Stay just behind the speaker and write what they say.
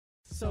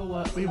So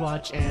what, we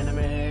watch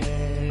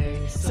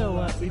anime. So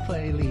what, we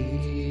play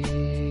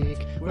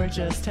League. We're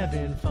just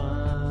having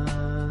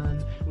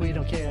fun. We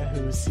don't care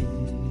who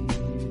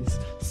sees.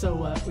 So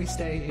what, we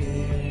stay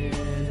in.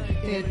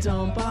 It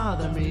don't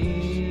bother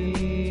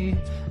me.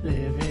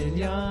 Living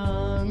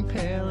young,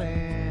 pale,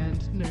 and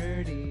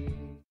nerdy.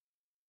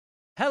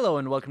 Hello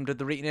and welcome to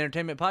the Reetin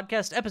Entertainment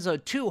Podcast,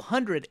 episode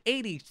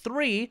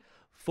 283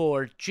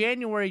 for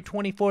January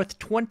 24th,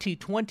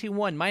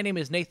 2021. My name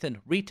is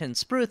Nathan Reetin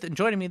Spruth, and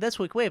joining me this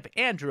week we have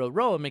Andrew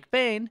Roa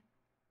McBain.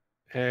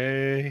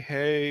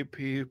 Hey,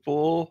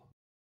 people.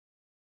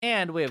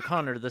 And we have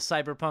Connor, the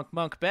Cyberpunk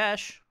Monk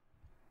Bash.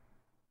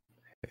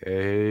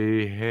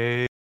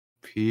 Hey,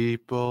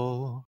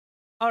 people.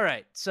 All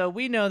right, so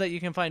we know that you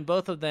can find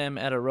both of them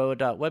at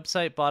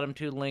Aroa.website. Bottom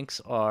two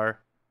links are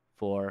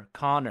for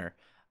Connor.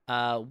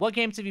 What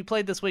games have you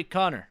played this week,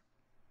 Connor?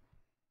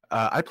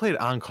 I played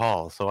On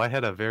Call, so I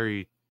had a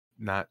very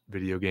not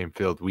video game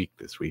filled week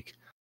this week.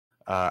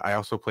 I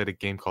also played a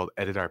game called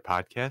Edit Our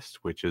Podcast,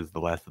 which is the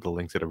last of the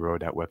links at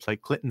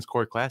Aroa.website. Clinton's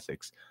Core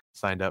Classics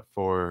signed up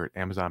for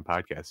Amazon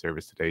Podcast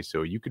Service today,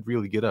 so you could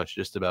really get us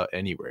just about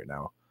anywhere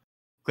now.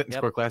 Clinton's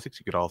Core Classics,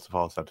 you could also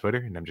follow us on Twitter,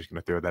 and I'm just going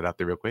to throw that out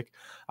there real quick.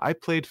 I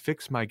played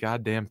Fix My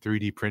Goddamn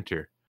 3D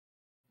Printer.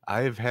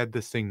 I've had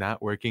this thing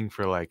not working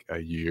for like a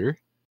year,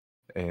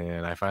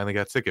 and I finally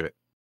got sick of it.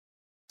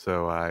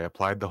 So I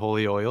applied the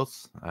holy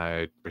oils,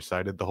 I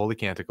recited the holy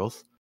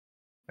canticles,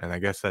 and I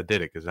guess that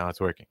did it because now it's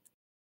working.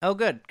 Oh,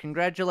 good.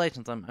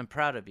 Congratulations. I'm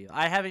proud of you.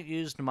 I haven't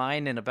used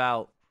mine in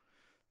about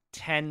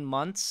 10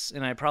 months,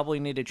 and I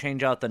probably need to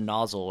change out the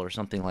nozzle or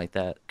something like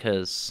that,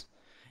 because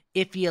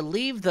if you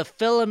leave the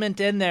filament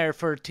in there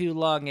for too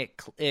long,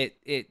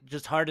 it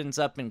just hardens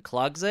up and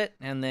clogs it,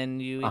 and then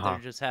you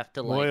either just have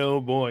to, like... Boy, oh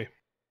boy.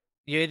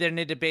 You either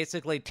need to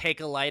basically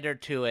take a lighter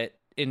to it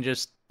and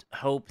just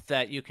hope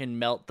that you can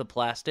melt the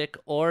plastic,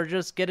 or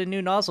just get a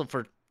new nozzle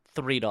for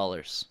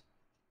 $3.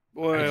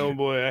 Boy, oh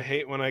boy, I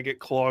hate when I get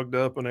clogged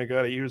up and I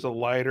gotta use a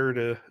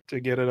lighter to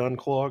get it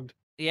unclogged.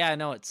 Yeah, I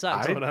know, it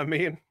sucks. That's what I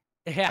mean.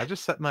 Yeah. I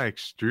just set my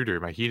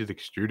heated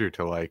extruder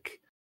to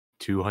like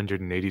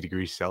 280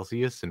 degrees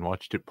Celsius and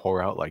watched it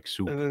pour out like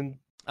soup. And then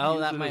that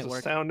use it might as a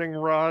work. sounding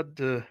rod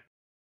to...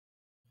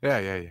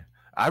 Yeah.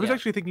 I was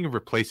actually thinking of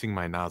replacing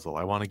my nozzle.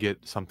 I want to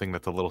get something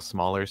that's a little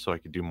smaller so I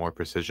could do more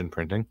precision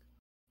printing.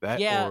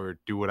 Or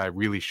do what I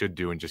really should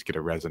do and just get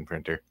a resin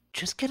printer.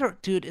 Just get a...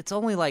 Dude, it's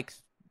only like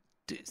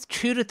 $200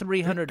 to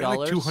 $300. They're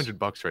like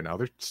 $200 right now.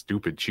 They're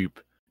stupid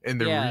cheap.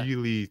 And they're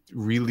really,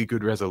 really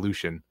good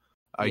resolution.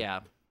 I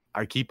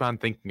keep on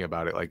thinking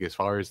about it. Like, as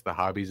far as the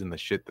hobbies and the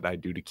shit that I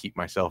do to keep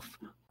myself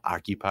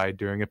occupied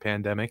during a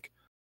pandemic,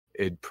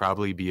 it'd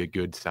probably be a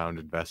good sound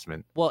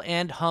investment. Well,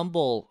 and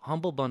Humble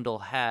Bundle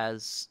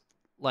has,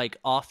 like,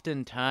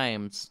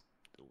 oftentimes,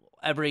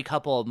 every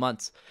couple of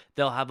months,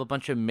 they'll have a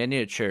bunch of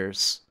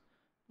miniatures,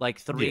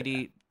 like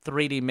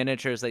 3D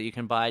miniatures that you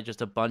can buy,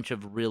 just a bunch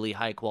of really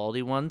high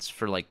quality ones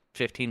for like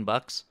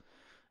 $15.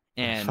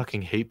 And I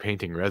fucking hate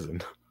painting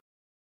resin.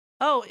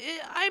 Oh,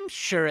 I'm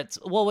sure it's...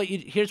 Well,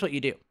 here's what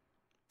you do.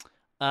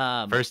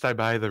 First I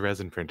buy the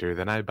resin printer,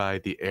 then I buy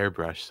the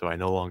airbrush, so I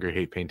no longer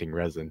hate painting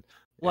resin.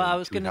 Well, and I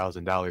was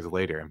 $2,000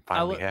 later, I'm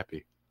finally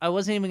happy. I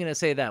wasn't even going to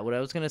say that. What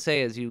I was going to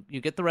say is you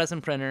get the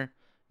resin printer,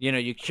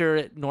 you cure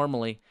it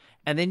normally,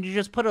 and then you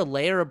just put a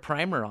layer of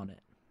primer on it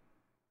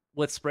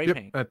with spray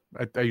paint.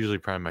 I usually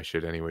prime my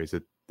shit anyways.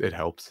 It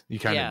helps. You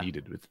kind of need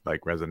it with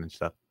like resin and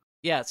stuff.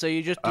 Yeah, so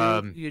you just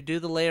do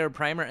the layer of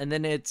primer, and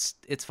then it's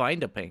fine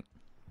to paint.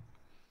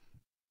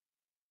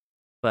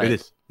 But it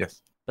is,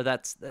 yes. But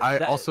that's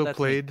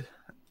played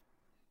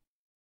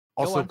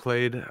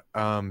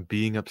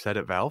Being Upset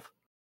at Valve.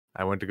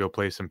 I went to go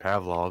play some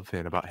Pavlov,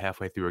 and about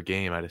halfway through a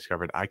game, I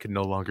discovered I could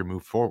no longer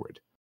move forward.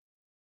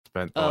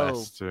 Spent the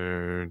last,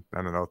 the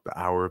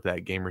hour of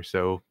that game or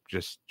so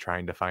just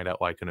trying to find out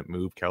why I couldn't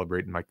move,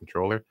 calibrating my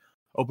controller.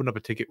 Opened up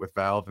a ticket with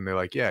Valve, and they're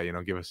like, yeah,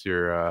 give us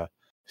your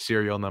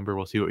serial number.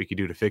 We'll see what we can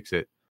do to fix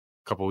it.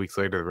 A couple weeks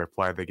later, the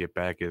reply they get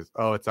back is,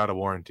 oh, it's out of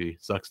warranty.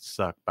 Sucks to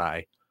suck.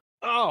 Bye.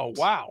 Oh,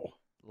 wow.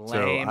 Lame.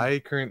 So I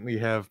currently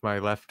have my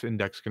left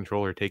index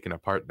controller taken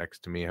apart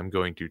next to me. I'm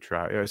going to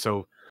try.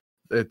 So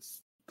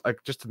it's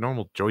like just a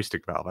normal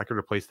joystick valve. I could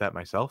replace that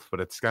myself,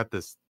 but it's got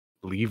this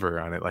lever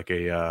on it, like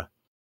a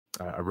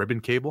ribbon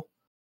cable.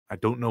 I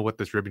don't know what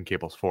this ribbon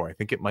cable's for. I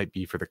think it might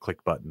be for the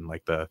click button,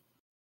 like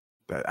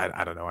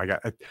I don't know.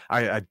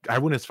 I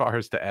went as far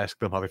as to ask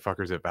the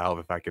motherfuckers at Valve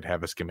if I could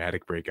have a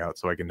schematic breakout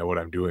so I can know what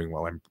I'm doing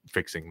while I'm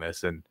fixing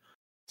this. And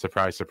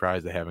surprise,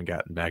 surprise, they haven't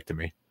gotten back to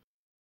me.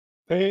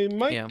 They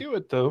might do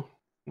it though.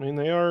 I mean,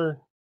 they are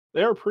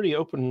pretty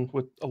open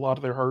with a lot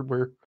of their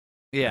hardware.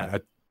 Yeah.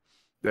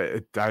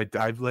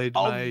 I've laid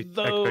my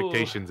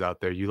expectations out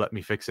there. You let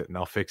me fix it, and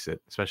I'll fix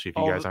it. Especially if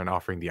you guys aren't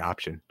offering the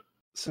option.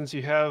 Since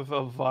you have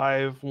a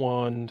Vive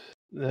wand,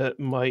 that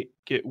might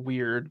get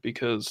weird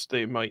because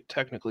they might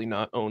technically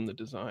not own the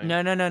design.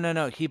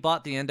 No. He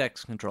bought the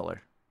index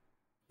controller.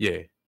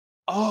 Yeah.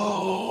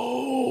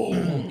 Oh.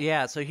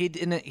 Yeah. So he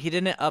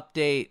didn't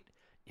update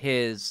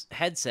his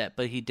headset,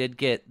 but he did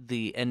get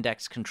the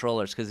index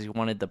controllers because he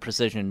wanted the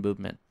precision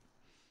movement.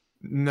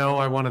 No,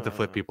 I wanted to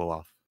flip people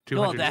off.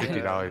 Well, that-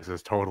 $250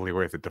 is totally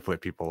worth it to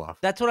flip people off.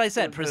 That's what I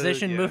said. The-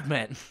 Precision yeah.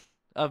 movement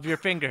of your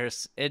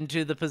fingers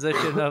into the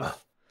position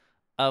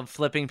of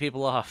flipping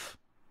people off.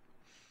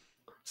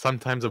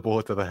 Sometimes a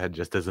bullet to the head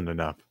just isn't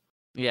enough.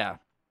 Yeah.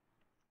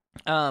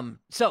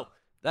 So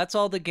that's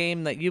all the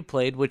game that you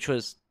played, which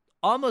was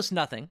almost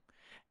nothing.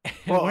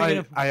 Well,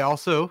 We're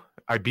gonna-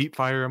 I beat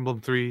Fire Emblem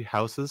 3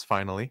 Houses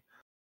finally.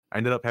 I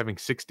ended up having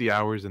 60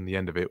 hours in the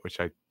end of it, which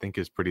I think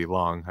is pretty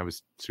long. I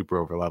was super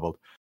overleveled.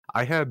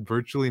 I had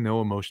virtually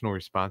no emotional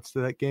response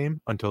to that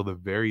game until the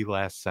very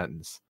last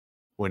sentence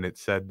when it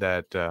said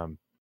that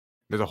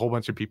there's a whole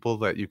bunch of people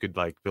that you could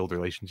like build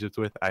relationships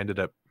with. I ended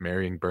up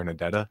marrying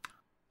Bernadetta,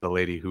 the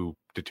lady who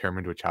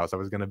determined which house I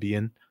was going to be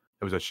in.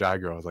 It was a shy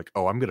girl. I was like,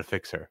 oh, I'm going to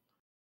fix her.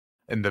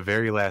 And the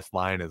very last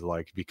line is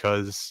like,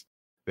 because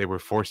they were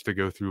forced to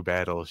go through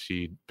battle,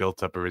 she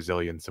built up a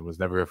resilience and was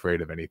never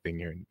afraid of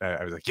anything. And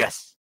I was like,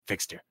 yes,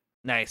 fixed her.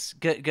 Nice.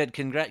 Good.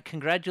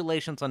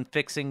 Congratulations on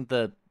fixing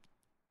the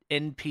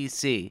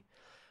NPC. I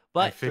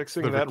But fixed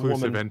fixing the that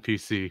reclusive woman.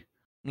 NPC.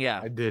 yeah.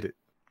 I did it.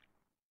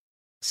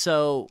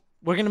 So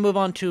we're gonna move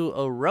on to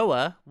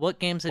Aroa. What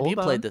games have you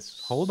Hold played on,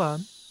 this? hold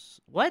on.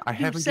 What? I You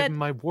haven't said... given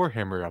my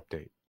Warhammer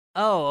update.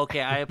 Oh,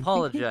 okay. I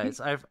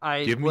apologize.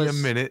 I Give was... me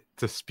a minute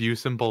to spew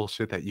some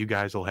bullshit that you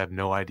guys will have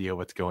no idea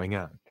what's going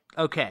on.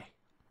 Okay.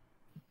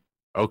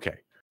 Okay.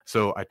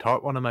 So I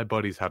taught one of my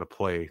buddies how to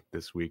play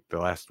this week, the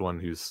last one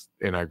who's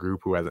in our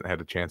group who hasn't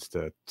had a chance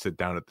to sit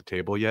down at the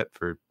table yet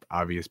for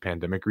obvious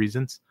pandemic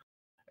reasons.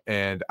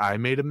 And I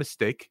made a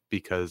mistake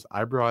because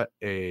I brought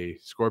a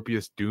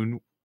Scorpius Dune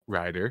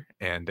Rider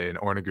and an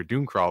Orniger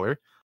Dune Crawler.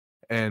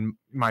 And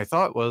my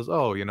thought was,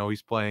 oh, you know,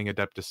 he's playing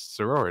Adeptus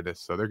Sororitas,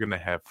 so they're going to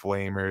have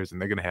flamers and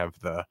they're going to have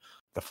the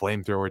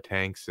flamethrower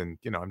tanks. And,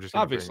 you know, I'm just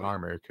going to bring Obviously.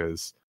 armor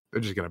because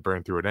they're just going to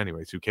burn through it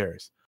anyways. Who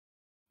cares?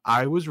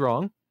 I was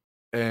wrong.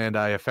 And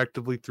I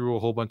effectively threw a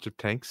whole bunch of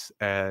tanks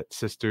at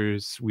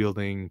sisters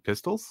wielding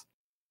pistols.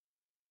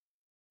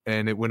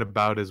 And it went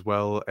about as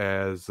well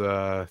as,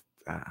 I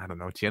don't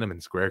know,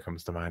 Tiananmen Square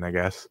comes to mind, I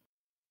guess.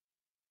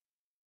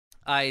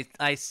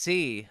 I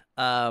see.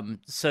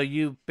 So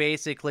you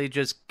basically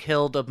just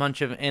killed a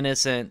bunch of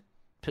innocent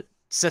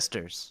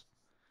sisters.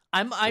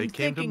 I'm They came to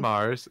thinking...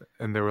 Mars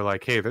and they were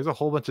like, hey, there's a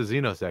whole bunch of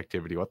Xenos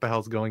activity. What the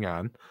hell's going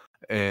on?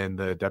 And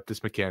the Adeptus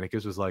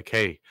Mechanicus was like,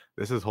 hey,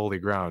 this is holy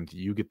ground.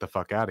 You get the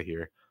fuck out of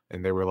here.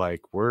 And they were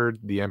like, we're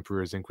the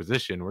Emperor's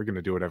Inquisition. We're going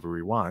to do whatever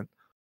we want.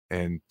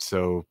 And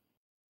so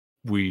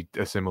we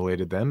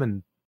assimilated them,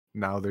 and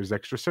now there's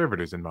extra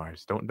servitors in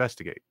Mars. Don't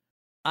investigate.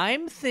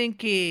 I'm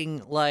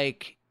thinking,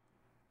 like,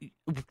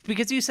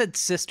 because you said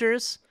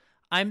sisters,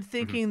 I'm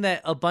thinking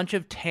that a bunch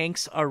of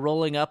tanks are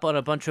rolling up on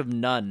a bunch of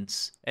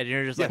nuns, and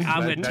you're just like, Yes,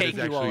 I'm that- going to that take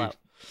is you all actually- out.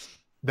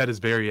 That is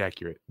very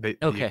accurate. The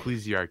Okay.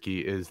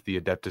 ecclesiarchy is the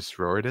Adeptus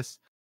Sororitas.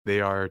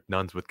 They are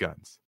nuns with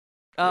guns.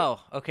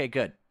 Oh, okay,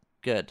 good.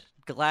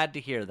 Glad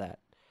to hear that.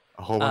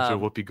 A whole bunch of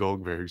Um, Whoopi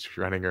Goldbergs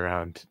running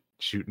around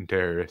shooting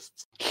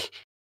terrorists.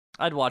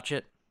 I'd watch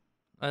it.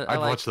 I I'd like...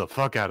 watch the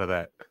fuck out of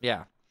that.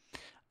 Yeah.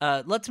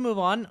 Let's move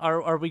on.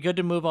 Are we good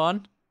to move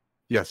on?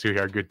 Yes, we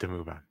are good to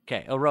move on.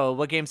 Okay, Aroa,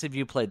 what games have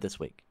you played this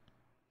week?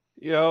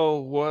 Yo,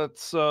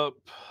 what's up?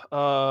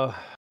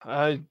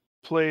 I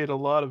played a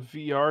lot of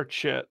VR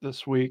chat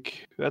this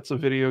week. That's a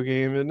video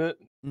game, isn't it?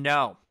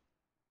 No.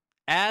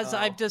 As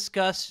I've Oh.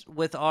 discussed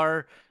with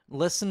our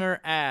listener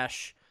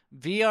Ash,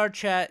 VR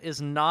chat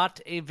is not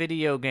a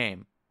video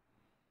game.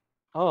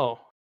 Oh,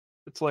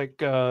 it's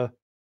like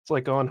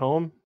on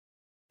home.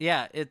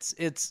 Yeah,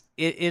 it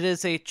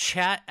is a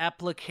chat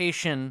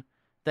application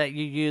that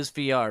you use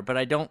VR, but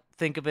I don't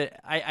think of it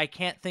I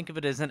can't think of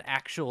it as an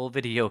actual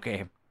video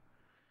game.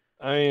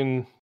 I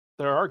mean,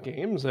 there are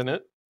games in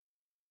it.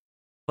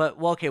 But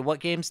well, okay, what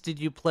games did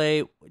you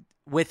play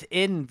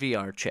within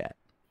VR chat?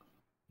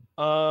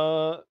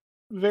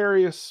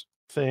 Various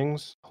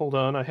things. Hold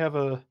on, I have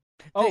a.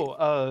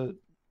 Oh,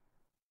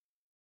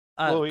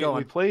 well, Go we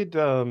on. played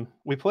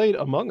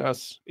Among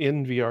Us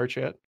in VR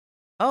chat.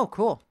 Oh,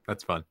 cool.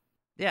 That's fun.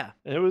 Yeah.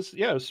 And it was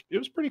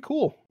pretty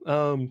cool.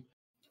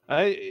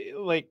 I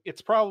like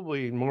it's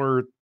probably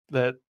more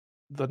that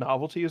the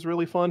novelty is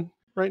really fun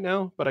right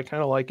now, but I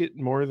kind of like it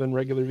more than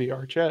regular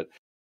VR chat.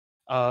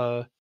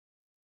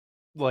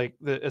 Like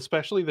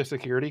especially the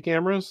security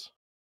cameras,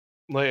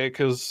 like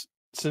because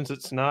since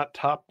it's not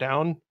top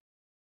down,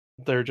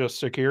 they're just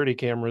security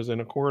cameras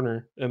in a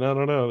corner, and I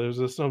don't know, there's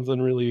just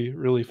something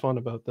really fun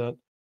about that,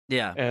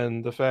 Yeah.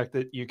 and the fact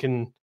that you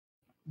can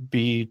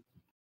be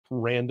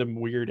random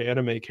weird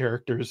anime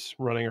characters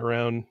running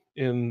around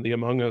in the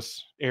Among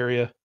Us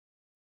area.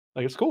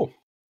 Like it's cool.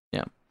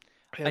 Yeah.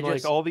 And I like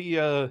just- all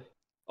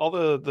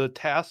the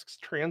tasks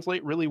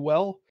translate really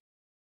well.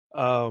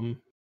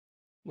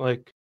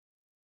 Like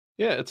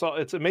yeah,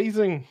 it's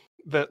amazing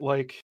that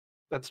like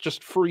that's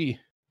just free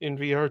in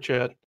VR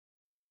chat.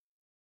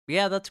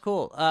 Yeah, that's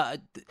cool. I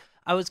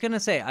was gonna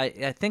say,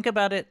 I think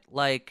about it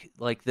like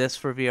this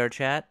for VR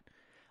chat.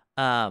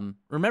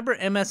 Remember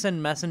MSN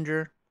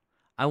Messenger?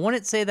 I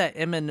wouldn't say that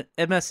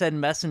MSN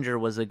Messenger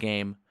was a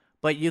game,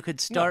 but you could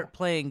start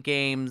playing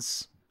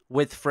games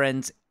with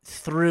friends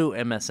through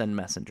MSN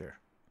Messenger.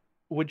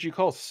 Would you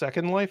call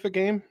Second Life a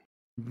game?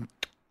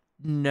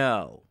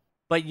 No,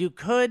 but you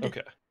could.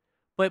 Okay.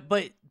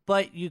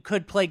 But you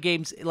could play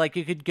games, like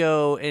you could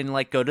go and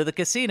like go to the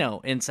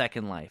casino in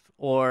Second Life,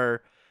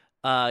 or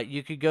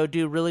you could go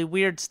do really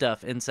weird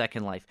stuff in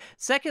Second Life.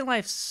 Second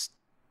Life,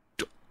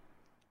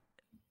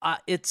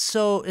 it's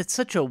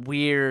such a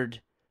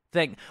weird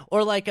thing.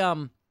 Or like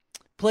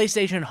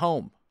PlayStation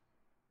Home.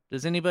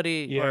 Does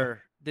anybody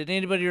or did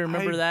anybody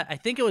remember that? I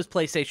think it was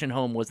PlayStation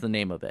Home was the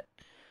name of it.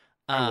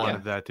 I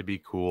wanted that to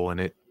be cool, and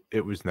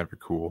it was never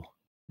cool.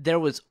 There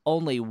was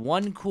only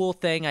one cool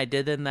thing I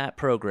did in that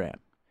program,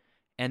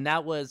 and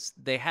that was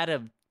they had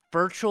a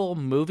virtual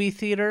movie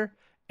theater,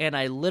 and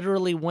I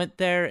literally went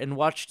there and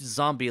watched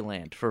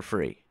Zombieland for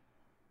free.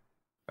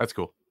 That's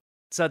cool.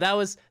 So that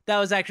was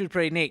actually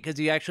pretty neat, because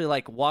you actually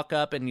like walk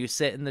up and you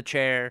sit in the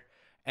chair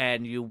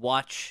and you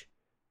watch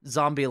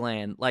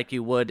Zombieland like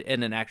you would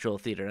in an actual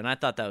theater, and I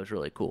thought that was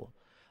really cool.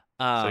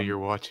 So you're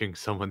watching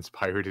someone's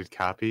pirated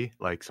copy,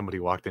 like somebody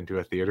walked into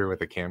a theater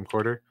with a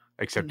camcorder,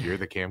 except you're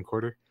the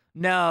camcorder?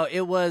 No,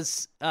 it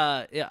was.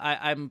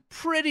 I'm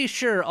pretty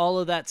sure all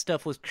of that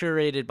stuff was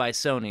curated by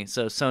Sony,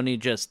 so Sony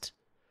just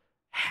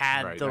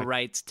had the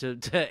rights to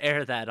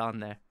air that on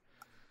there.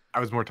 I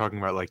was more talking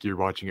about like you're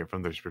watching it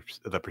from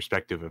the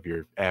perspective of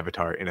your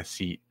avatar in a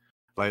seat.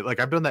 Like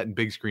I've done that in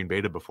big screen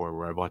beta before,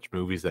 where I've watched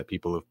movies that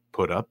people have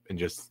put up, and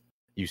just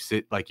you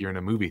sit like you're in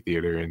a movie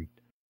theater, and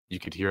you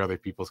could hear other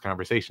people's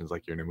conversations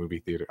like you're in a movie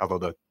theater. Although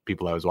the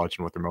people I was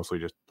watching with are mostly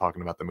just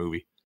talking about the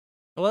movie.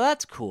 Well,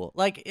 that's cool.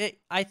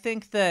 I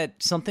think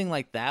that something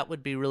like that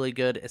would be really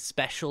good,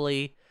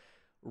 especially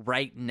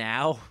right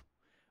now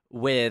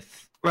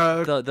with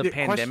the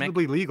pandemic.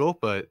 Questionably legal,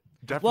 but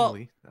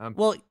definitely.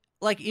 Well,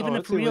 like even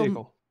if real.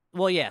 Illegal.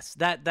 Well, yes,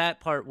 that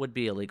part would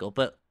be illegal.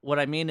 But what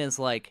I mean is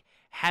like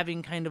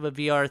having kind of a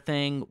VR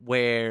thing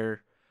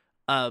where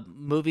a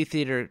movie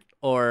theater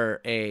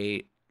or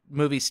a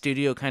movie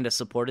studio kind of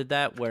supported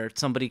that, where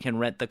somebody can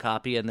rent the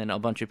copy and then a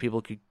bunch of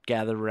people could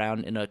gather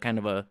around in a kind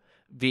of a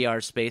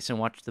VR space and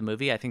watch the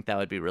movie. I think that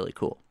would be really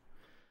cool,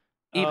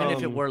 even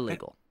if it were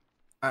legal.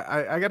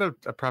 I got a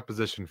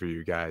proposition for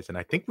you guys, and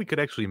I think we could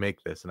actually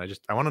make this, and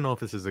I want to know if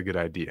this is a good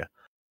idea.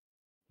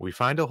 We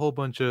find a whole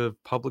bunch of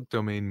public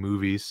domain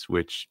movies,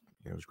 which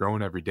is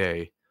growing every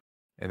day,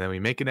 and then we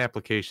make an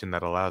application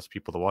that allows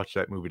people to watch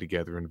that movie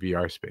together in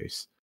VR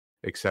space,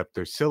 except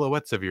there's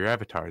silhouettes of your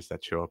avatars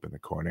that show up in the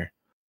corner,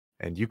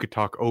 and you could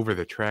talk over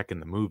the track in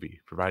the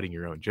movie, providing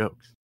your own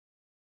jokes.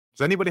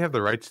 Does anybody have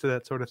the rights to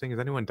that sort of thing? Has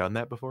anyone done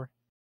that before?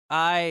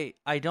 I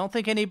don't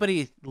think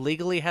anybody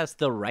legally has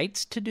the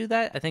rights to do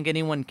that. I think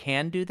anyone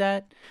can do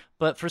that,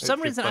 but for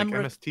some reason, like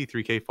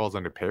MST3K falls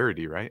under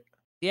parody, right?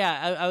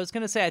 Yeah, I was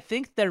gonna say I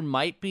think there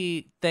might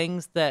be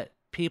things that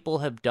people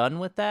have done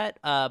with that,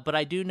 but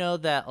I do know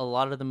that a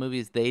lot of the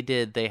movies they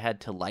did, they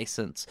had to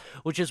license,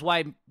 which is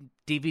why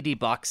DVD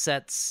box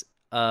sets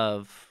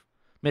of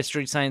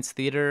Mystery Science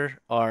Theater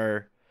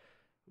are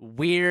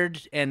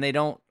weird, and they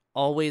don't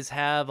always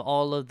have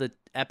all of the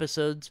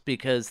episodes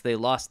because they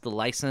lost the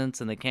license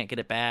and they can't get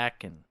it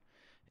back, and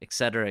et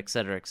cetera, et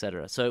cetera, et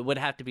cetera. So it would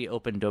have to be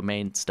open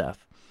domain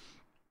stuff.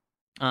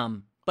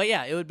 But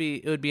yeah, it would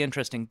be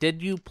interesting.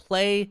 Did you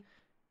play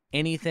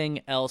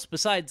anything else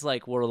besides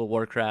like World of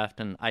Warcraft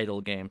and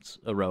idle games,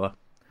 Aroa?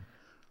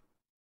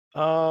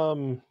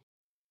 I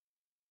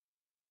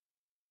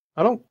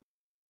don't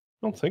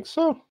think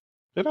so.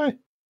 Did I?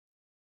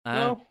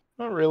 No,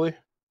 not really.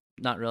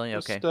 Not really.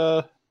 Just,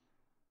 okay.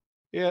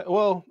 Yeah.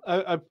 Well,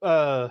 I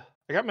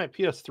got my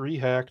PS3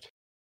 hacked.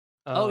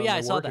 Oh yeah,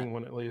 I saw that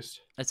one at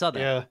least. I saw that.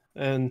 Yeah,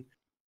 and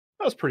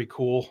that was pretty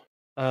cool.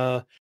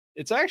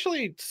 It's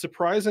actually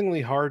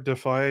surprisingly hard to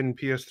find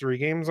PS3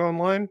 games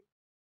online.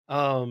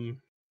 And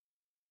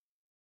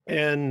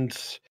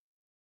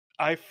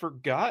I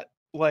forgot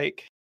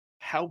like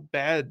how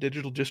bad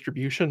digital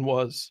distribution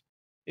was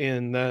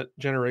in that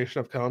generation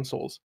of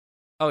consoles.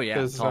 Oh yeah,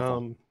 because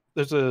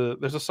there's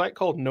a site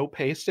called No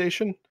Pay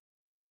Station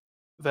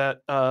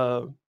that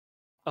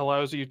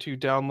allows you to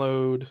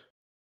download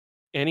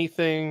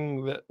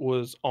anything that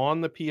was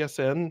on the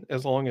PSN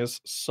as long as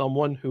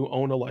someone who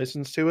owned a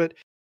license to it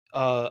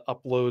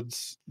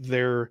uploads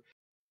their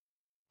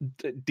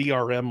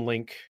DRM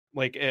link.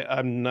 Like,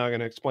 I'm not going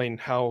to explain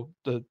how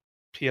the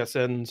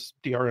PSN's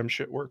DRM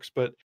shit works,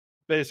 but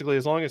basically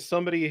as long as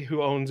somebody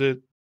who owns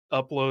it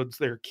uploads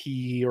their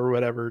key or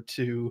whatever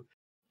to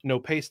No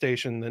Pay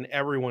Station, then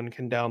everyone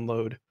can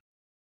download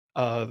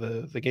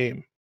the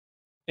game.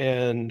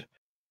 And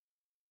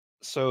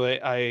so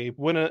I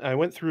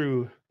went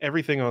through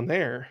everything on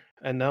there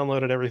and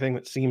downloaded everything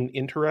that seemed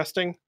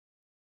interesting.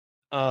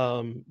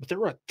 But there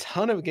were a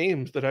ton of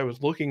games that I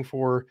was looking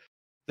for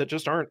that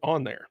just aren't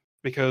on there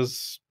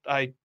because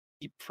I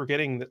keep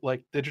forgetting that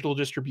like digital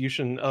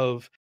distribution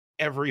of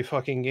every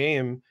fucking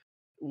game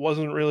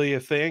wasn't really a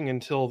thing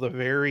until the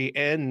very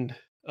end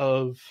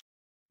of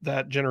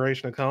that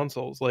generation of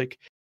consoles. Like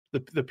the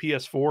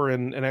PS4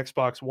 and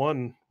Xbox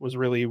One was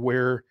really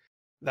where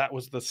that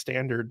was the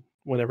standard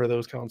whenever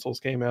those consoles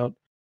came out.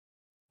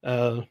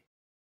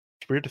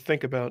 It's weird to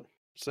think about.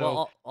 So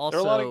Well, there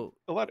are also,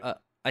 a lot of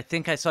I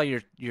think I saw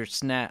your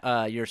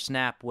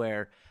snap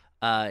where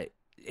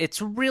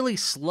it's really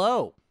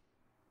slow.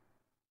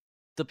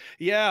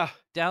 yeah.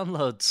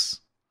 Downloads.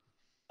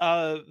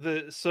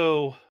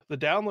 The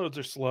downloads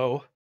are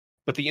slow,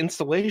 but the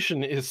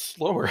installation is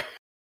slower.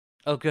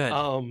 Oh, good.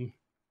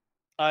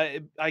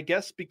 I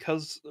guess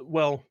because,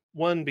 well,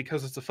 one,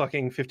 because it's a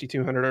fucking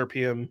 5200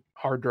 RPM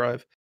hard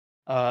drive.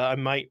 I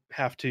might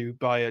have to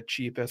buy a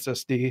cheap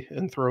SSD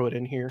and throw it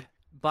in here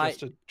just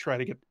to try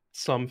to get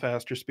some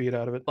faster speed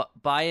out of it. But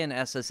buy an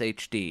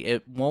SSHD.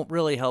 It won't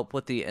really help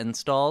with the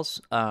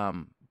installs,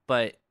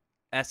 but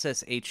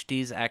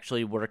SSHDs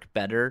actually work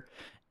better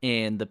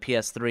in the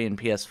PS3 and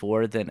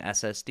PS4 than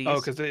SSDs. Oh,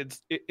 because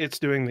it's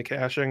doing the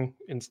caching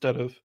instead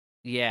of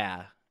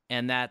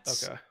and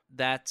that's okay.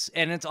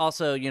 And it's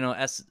also,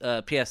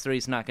 PS3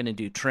 is not going to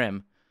do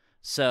trim,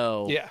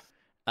 so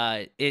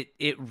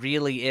it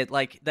really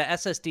like the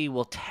SSD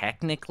will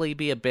technically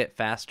be a bit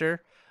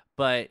faster,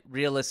 but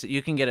realistic,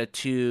 you can get a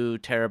 2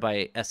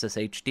 terabyte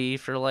SSHD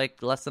for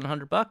like less than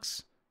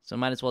 $100, so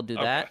might as well do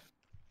that.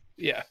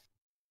 Yeah,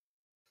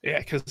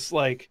 because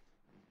like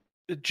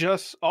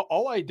just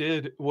all I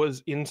did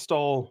was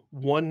install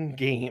one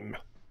game,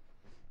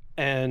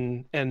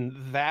 and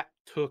that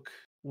took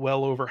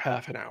well over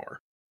half an hour,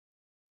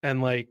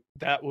 and like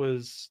that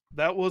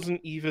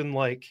wasn't even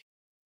like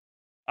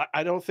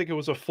I don't think it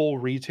was a full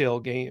retail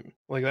game.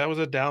 Like that was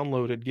a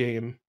downloaded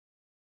game,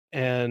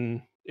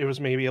 and it was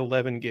maybe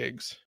 11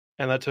 gigs,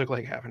 and that took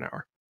like half an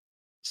hour.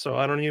 So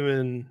I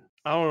don't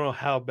know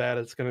how bad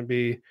it's going to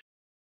be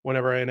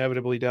whenever I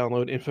inevitably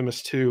download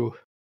Infamous 2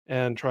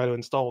 and try to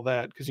install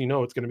that, because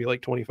it's going to be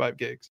like 25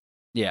 gigs.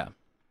 Yeah.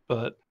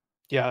 But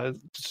yeah,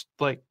 it's just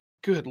like,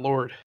 good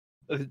Lord,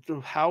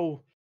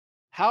 how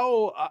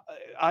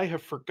I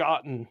have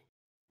forgotten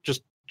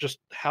just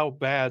how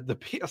bad the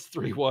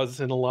PS3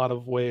 was in a lot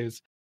of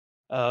ways.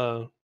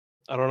 I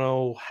don't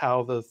know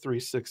how the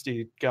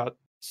 360 got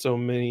so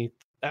many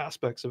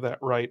aspects of that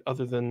right,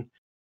 other than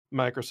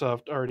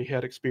Microsoft already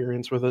had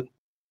experience with it.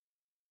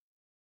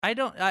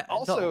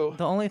 The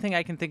only thing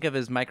I can think of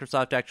is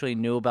Microsoft actually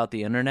knew about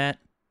the internet.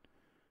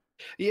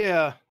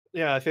 Yeah,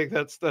 I think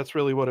that's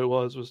really what it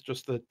was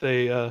just that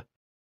they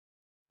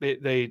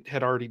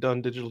had already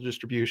done digital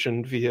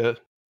distribution via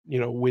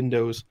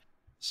Windows.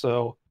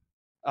 So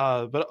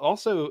but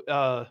also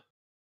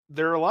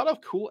there are a lot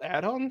of cool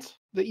add-ons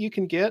that you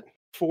can get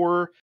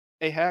for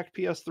a hacked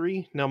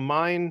PS3. Now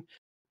mine,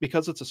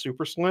 because it's a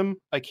super slim,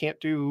 I can't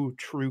do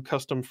true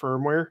custom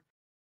firmware,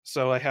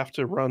 so I have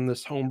to run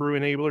this homebrew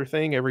enabler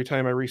thing every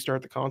time I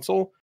restart the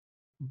console.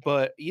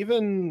 But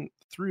even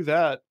through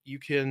that, you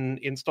can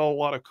install a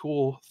lot of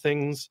cool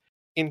things,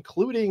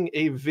 including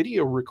a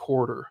video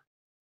recorder.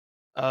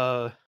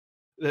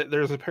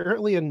 There's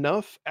apparently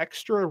enough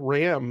extra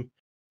RAM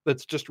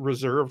that's just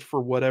reserved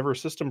for whatever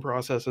system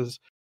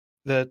processes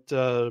that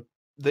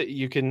that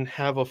you can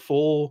have a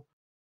full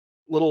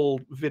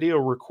little video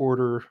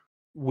recorder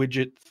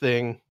widget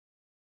thing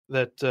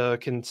that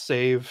can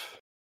save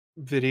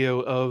video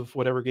of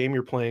whatever game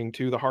you're playing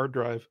to the hard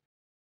drive.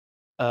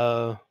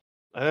 I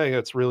think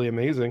that's really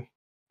amazing.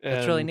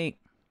 That's really neat.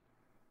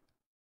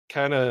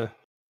 Kind of,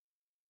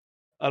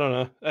 I don't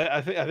know.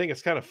 I think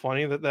it's kind of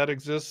funny that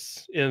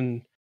exists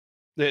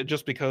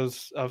just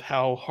because of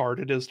how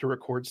hard it is to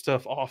record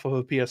stuff off of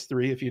a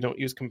PS3 if you don't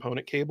use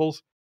component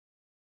cables,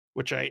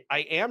 which I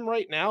am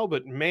right now,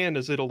 but man,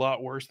 is it a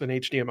lot worse than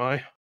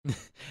HDMI.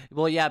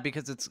 Well, yeah,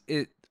 because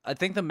I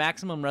think the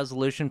maximum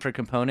resolution for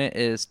component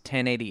is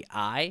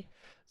 1080i,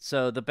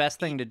 so the best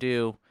thing to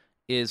do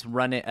is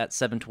run it at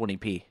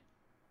 720p.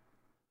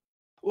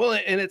 Well,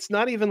 and it's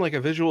not even like a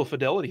visual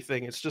fidelity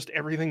thing, it's just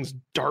everything's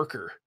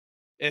darker.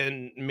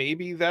 And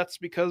maybe that's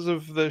because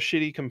of the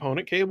shitty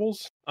component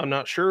cables. I'm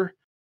not sure.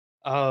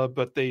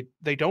 But they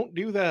don't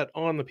do that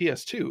on the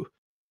PS2.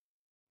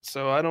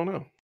 So I don't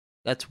know.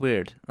 That's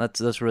weird.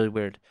 That's really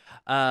weird.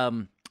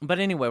 But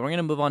anyway, we're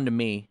gonna move on to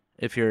me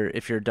if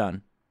you're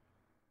done.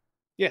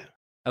 Yeah.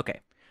 Okay.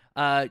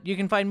 You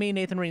can find me,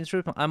 Nathan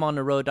Reitenstroop. I'm on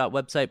the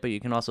road.website, but you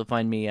can also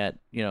find me at,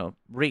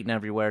 Reetin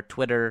everywhere: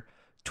 Twitter,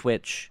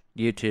 Twitch,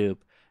 YouTube,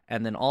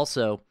 and then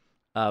also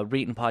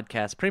Reetin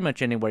Podcast, pretty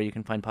much anywhere you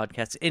can find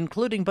podcasts,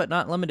 including but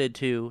not limited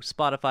to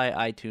Spotify,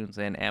 iTunes,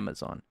 and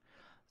Amazon.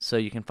 So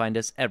you can find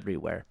us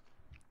everywhere.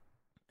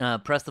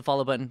 Press the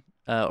follow button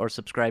or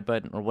subscribe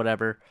button or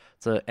whatever,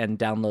 and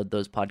download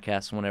those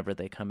podcasts whenever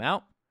they come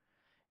out.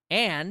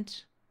 And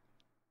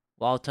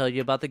I'll tell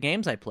you about the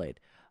games I played.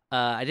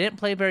 I didn't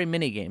play very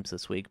many games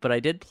this week, but I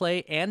did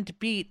play and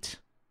beat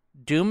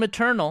Doom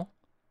Eternal.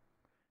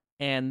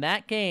 And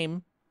that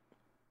game,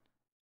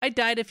 I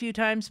died a few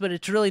times, but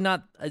it's really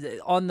not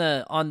on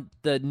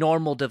the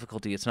normal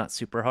difficulty. It's not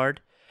super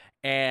hard,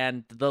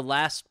 and the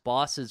last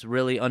boss is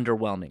really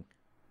underwhelming.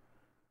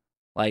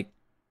 Like,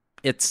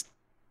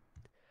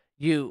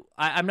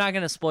 I'm not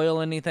gonna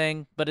spoil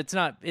anything, but it's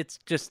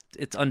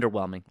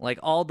underwhelming. Like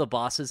all the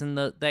bosses in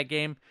that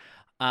game,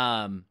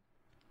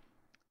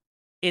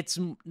 it's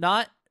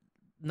not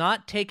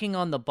taking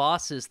on the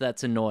bosses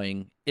that's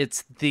annoying.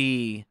 It's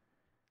the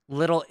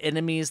little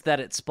enemies that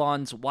it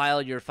spawns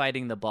while you're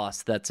fighting the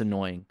boss that's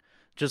annoying.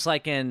 Just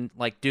like in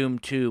like Doom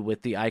 2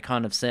 with the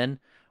Icon of Sin,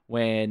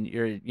 when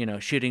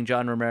you're, shooting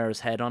John Romero's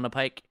head on a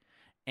pike,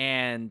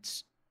 and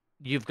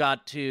you've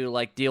got to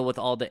like deal with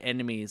all the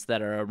enemies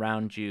that are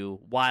around you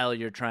while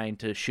you're trying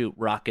to shoot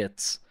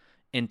rockets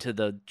into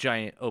the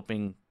giant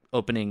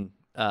opening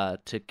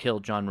to kill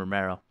John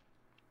Romero.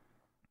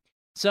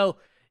 So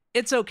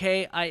it's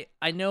okay.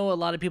 I know a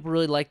lot of people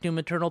really like Doom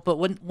Eternal, but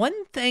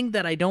one thing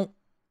that I don't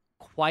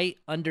quite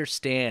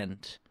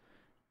understand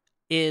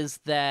is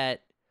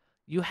that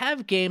you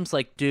have games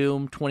like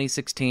Doom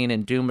 2016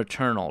 and Doom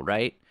Eternal,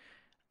 right?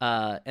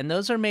 And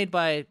those are made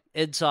by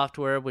id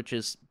Software, which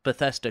is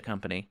Bethesda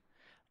company.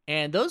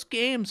 And those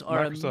games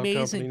are Microsoft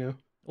amazing. company now.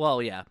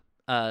 Well, yeah.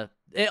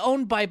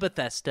 Owned by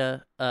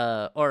Bethesda,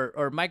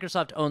 or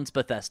Microsoft owns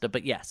Bethesda,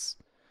 but yes.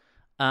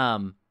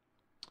 But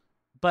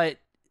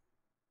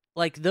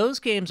like those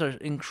games are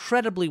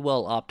incredibly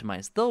well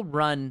optimized. They'll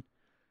run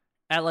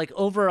at like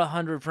over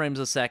 100 frames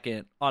a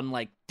second on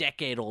like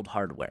decade-old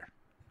hardware.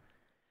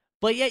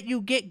 But yet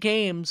you get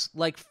games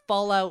like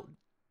Fallout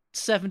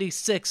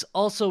 76,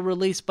 also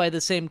released by the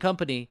same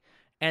company,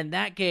 and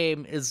that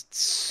game is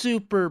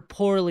super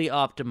poorly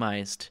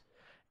optimized.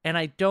 And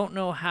I don't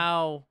know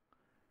how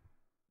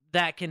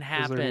that can 'Cause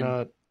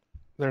happen.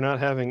 They're not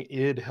having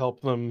id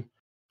help them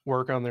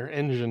work on their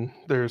engine.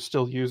 They're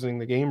still using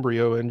the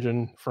Gamebryo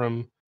engine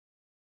from,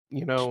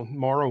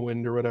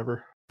 Morrowind or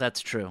whatever.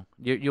 That's true.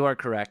 You are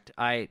correct.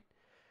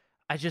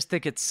 I just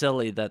think it's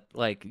silly that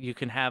like you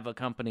can have a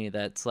company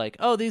that's like,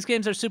 oh, these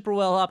games are super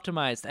well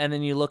optimized, and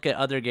then you look at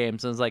other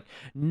games and it's like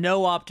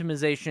no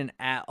optimization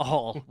at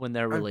all when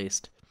they're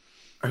released.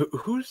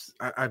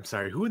 I'm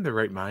sorry, who in their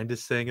right mind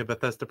is saying a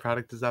Bethesda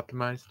product is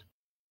optimized?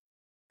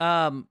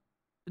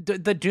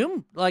 The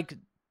Doom, like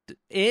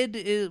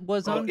id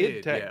was on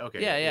id Tech. Yeah,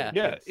 okay. Yeah.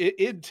 Yeah,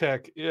 id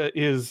Tech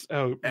is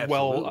a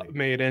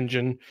well-made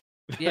engine.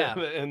 Yeah.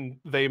 And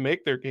they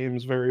make their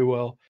games very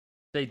well.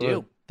 They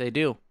do.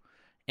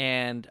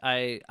 And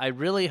I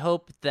really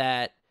hope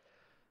that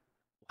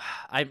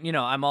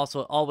I'm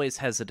also always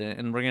hesitant,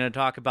 and we're going to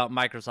talk about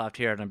Microsoft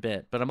here in a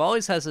bit, but I'm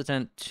always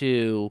hesitant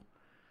to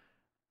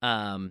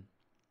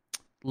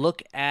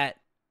look at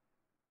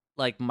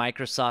like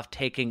Microsoft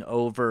taking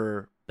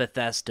over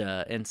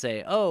Bethesda and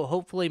say, oh,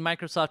 hopefully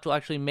Microsoft will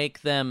actually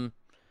make them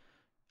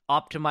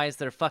optimize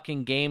their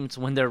fucking games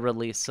when they're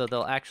released so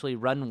they'll actually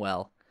run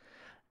well.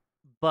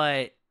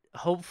 But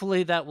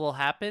hopefully that will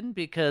happen,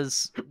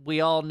 because we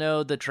all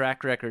know the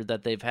track record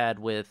that they've had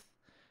with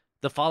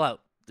the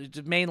Fallout,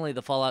 mainly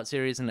the Fallout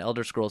series and the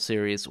Elder Scrolls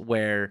series,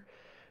 where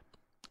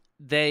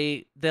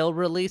they'll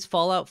release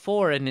Fallout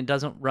 4 and it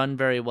doesn't run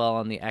very well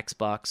on the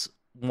Xbox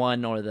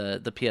One or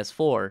the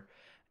PS4.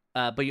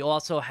 But you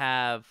also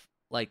have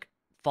like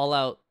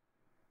Fallout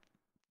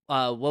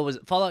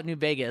Fallout New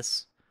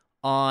Vegas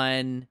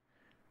on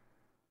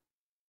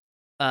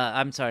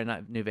I'm sorry,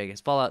 not New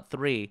Vegas, Fallout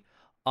 3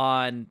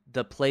 on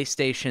the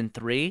PlayStation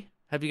 3.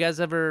 Have you guys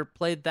ever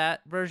played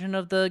that version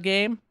of the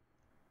game?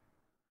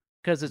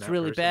 Because it's Not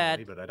really bad.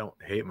 personally, but I don't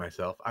hate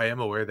myself. I am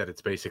aware that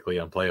it's basically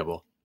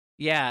unplayable.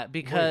 Yeah,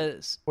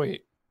 because...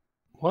 Wait,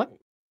 what?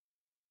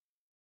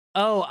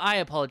 Oh, I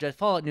apologize.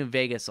 Fallout New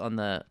Vegas on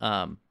the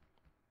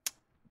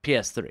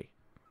PS3.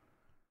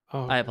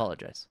 Oh, I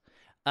apologize.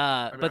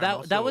 I mean, But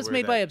I'm that also was aware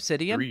made by that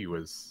Obsidian. 3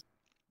 was...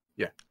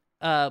 Yeah.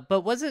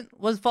 But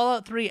was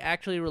Fallout 3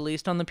 actually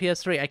released on the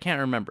PS3? I can't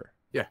remember.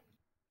 Yeah.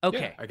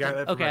 Okay. I got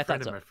that from Okay, my I friend, thought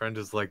and so. my friend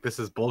is like, this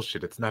is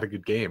bullshit. It's not a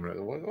good game. And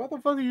I'm like, what the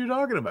fuck are you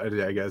talking about?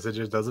 I guess it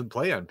just doesn't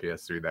play on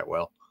PS3 that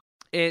well.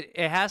 It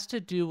has to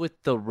do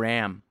with the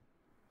RAM.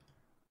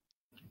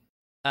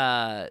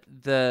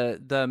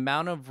 The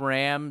amount of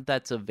RAM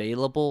that's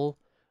available.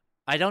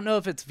 I don't know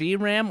if it's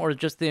VRAM or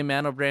just the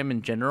amount of RAM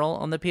in general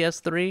on the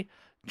PS3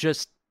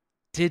 just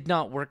did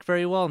not work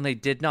very well, and they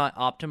did not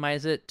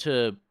optimize it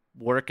to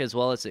work as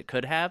well as it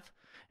could have.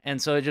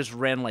 And so it just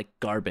ran like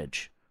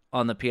garbage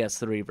on the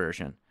PS3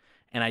 version.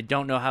 And I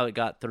don't know how it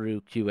got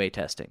through QA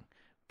testing.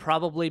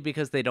 Probably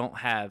because they don't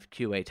have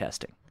QA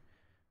testing.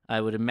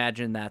 I would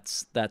imagine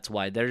that's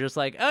why. They're just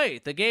like, hey,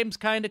 the game's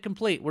kind of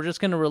complete. We're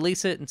just going to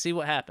release it and see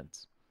what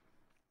happens.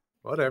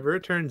 Whatever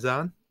it turns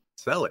on,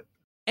 sell it.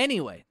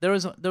 Anyway, there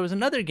was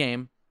another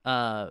game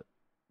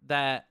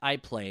that I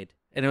played,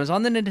 and it was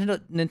on the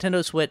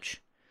Nintendo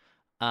Switch.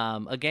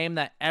 A game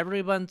that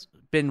everyone's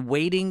been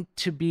waiting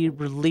to be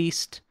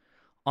released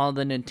on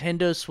the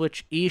Nintendo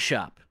Switch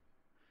eShop.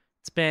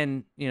 It's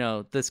been,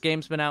 this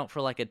game's been out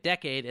for like a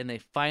decade, and they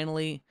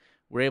finally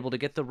were able to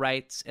get the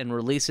rights and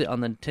release it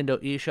on the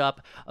Nintendo eShop.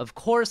 Of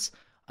course,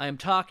 I am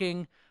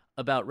talking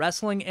about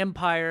Wrestling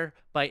Empire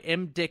by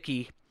M.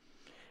 Dickey.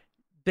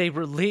 They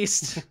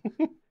released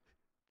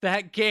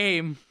that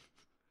game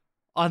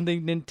on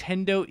the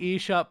Nintendo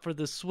eShop for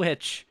the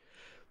Switch.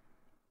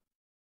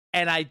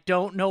 and I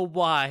don't know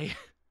why.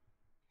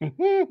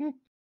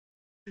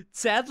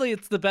 Sadly,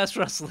 it's the best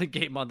wrestling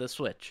game on the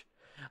Switch.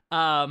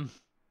 I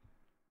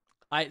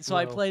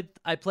Wow.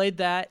 played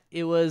that.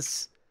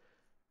 It's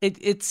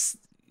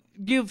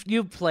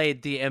you've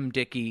played the M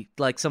Dickey,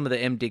 like some of the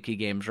M Dickey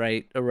games,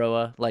 right,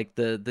 Aroa? Like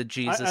the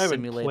Jesus I haven't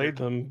Simulator. played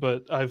them,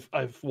 but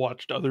I've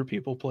watched other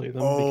people play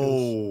them.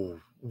 Oh,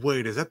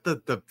 wait, is that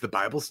the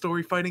Bible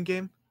story fighting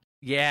game?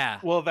 Yeah.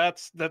 Well,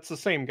 that's the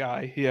same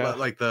guy. Yeah.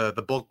 Like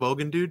the Bulk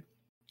Bogan dude?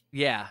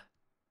 Yeah.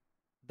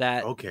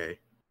 That Okay.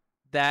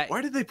 that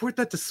Why did they port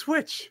that to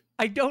Switch?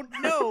 I don't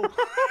know.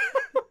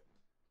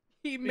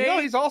 He You know,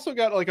 made he's also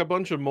got like a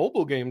bunch of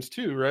mobile games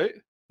too, right?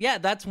 Yeah,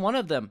 that's one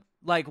of them.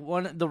 Like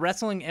the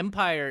Wrestling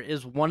Empire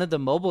is one of the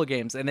mobile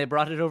games, and they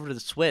brought it over to the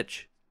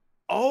Switch.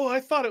 Oh, I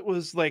thought it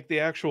was like the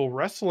actual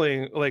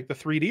wrestling, like the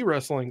 3D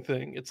wrestling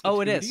thing. It's the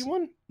Oh, it 2D is.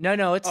 one.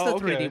 No, it's the Oh,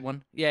 3D okay.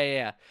 one.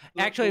 Yeah.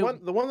 The- Actually,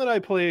 the one that I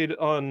played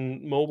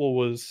on mobile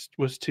was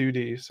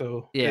 2D,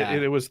 so Yeah.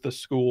 it was the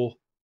school.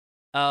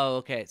 oh,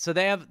 okay. So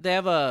they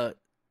have a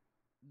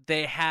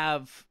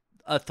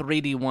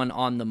 3D one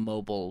on the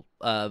mobile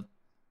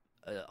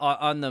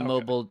on the Okay.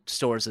 mobile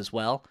stores as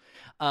well.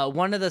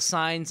 One of the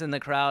signs in the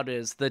crowd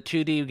is the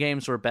 2D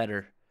games were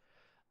better.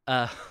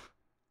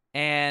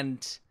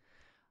 And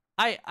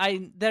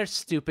they're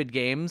stupid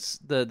games,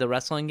 the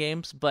wrestling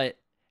games,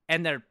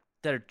 and they're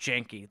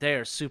janky. They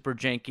are super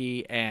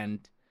janky,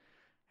 and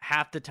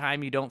half the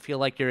time you don't feel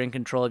like you're in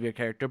control of your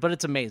character, but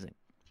it's amazing.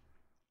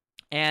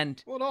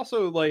 And Well, and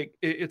also like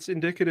it's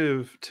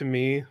indicative to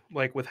me,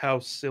 like with how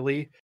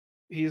silly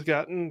he's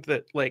gotten,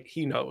 that like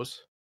he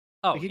knows.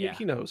 oh Like, yeah,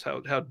 he knows how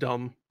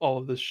dumb all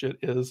of this shit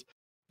is.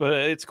 But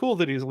it's cool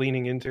that he's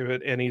leaning into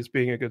it and he's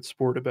being a good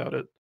sport about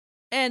it.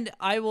 and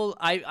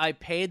I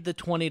paid the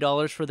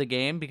 $20 for the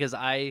game because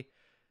I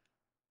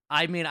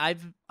mean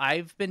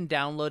I've been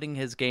downloading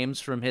his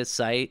games from his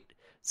site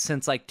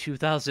since like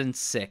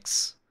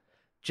 2006.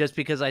 Just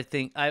because I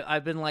think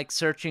I've been like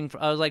searching for,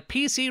 I was like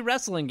PC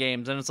wrestling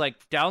games, and it's like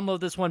download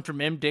this one from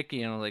M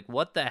Dickey, and I'm like,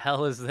 what the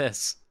hell is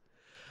this?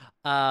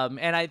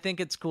 And I think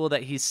it's cool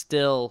that he's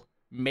still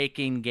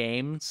making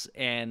games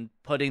and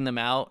putting them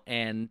out,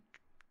 and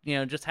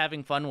just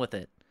having fun with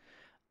it.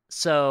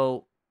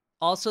 So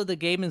also the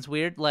game is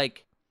weird,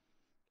 like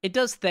it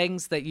does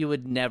things that you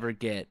would never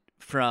get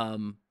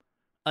from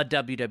a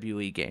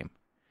WWE game.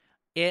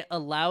 It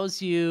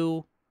allows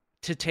you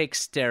to take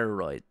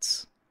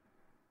steroids.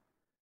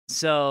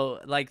 So,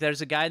 like,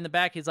 there's a guy in the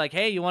back. He's like,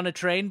 hey, you want to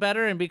train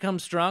better and become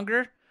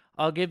stronger?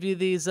 I'll give you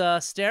these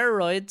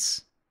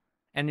steroids.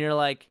 And you're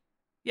like,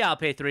 yeah, I'll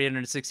pay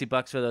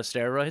 $360 for those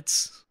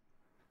steroids.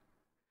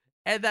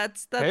 And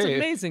that's Hey.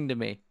 amazing to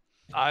me.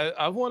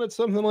 I've wanted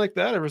something like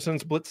that ever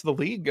since Blitz the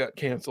League got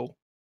canceled.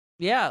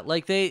 Yeah,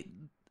 like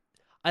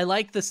I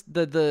like this,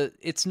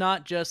 it's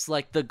not just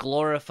like the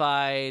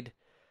glorified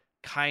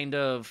kind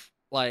of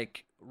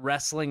like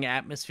wrestling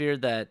atmosphere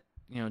that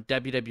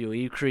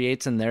WWE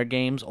creates in their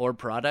games or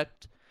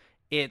product.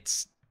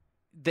 It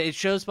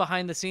shows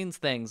behind the scenes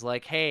things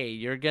like, hey,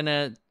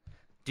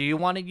 do you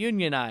want to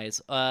unionize?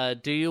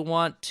 Do you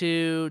want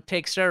to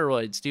take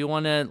steroids? Do you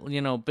want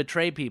to,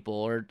 betray people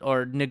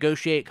or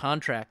negotiate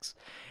contracts?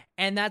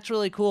 And that's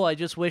really cool. I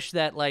just wish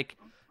that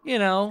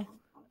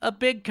a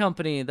big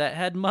company that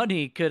had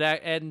money could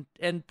and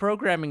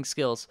programming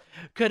skills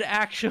could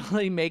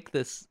actually make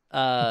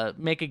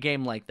a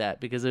game like that,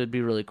 because it would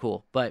be really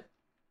cool. But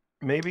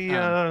Maybe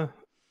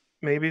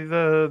maybe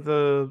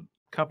the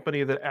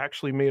company that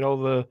actually made all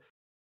the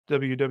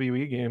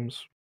WWE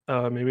games,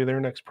 maybe their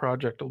next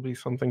project will be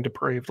something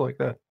depraved like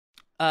that.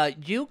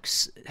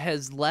 Ukes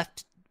has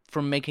left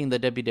from making the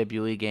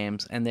WWE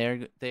games, and they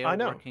are I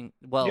know. working.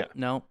 Well, Yeah.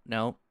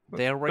 no,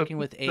 they are working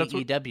with that's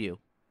what- AEW.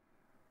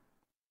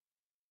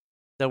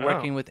 They're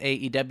working with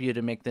AEW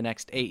to make the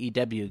next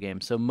AEW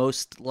game. So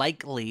most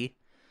likely,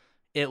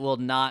 it will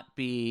not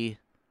be.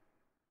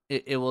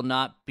 It will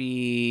not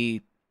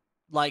be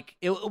like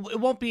it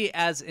won't be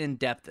as in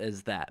depth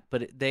as that,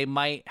 but they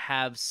might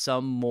have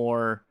some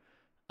more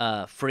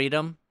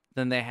freedom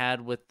than they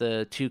had with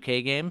the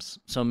 2K games.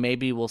 So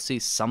maybe we'll see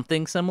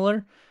something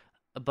similar.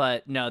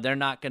 But no, they're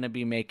not going to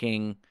be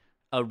making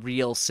a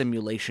real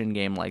simulation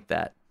game like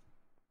that.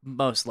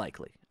 Most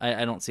likely.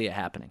 I don't see it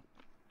happening.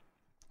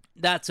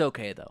 That's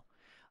okay, though.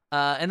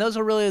 And those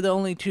are really the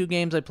only two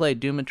games I played,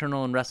 Doom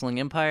Eternal and Wrestling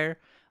Empire.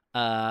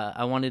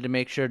 I wanted to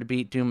make sure to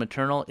beat Doom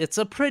Eternal. It's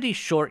a pretty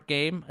short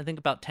game. I think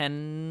about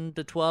 10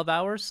 to 12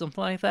 hours,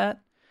 something like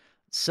that.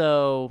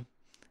 So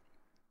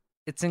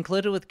it's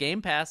included with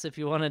Game Pass if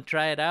you want to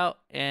try it out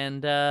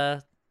and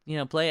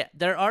play it.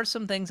 There are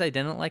some things I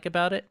didn't like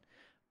about it,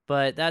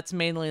 but that's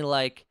mainly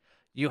like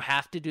you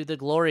have to do the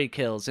glory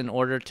kills in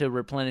order to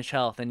replenish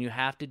health, and you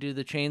have to do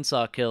the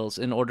chainsaw kills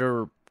in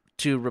order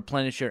to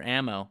replenish your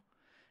ammo.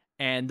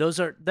 And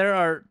there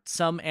are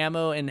some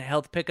ammo and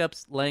health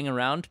pickups laying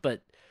around,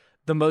 but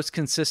the most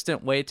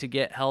consistent way to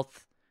get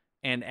health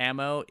and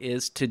ammo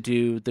is to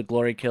do the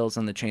glory kills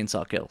and the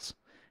chainsaw kills.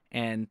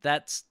 And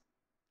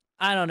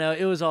I don't know.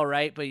 It was all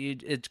right, but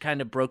it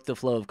kind of broke the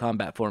flow of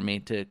combat for me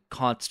to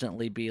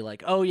constantly be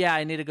like, oh yeah,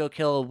 I need to go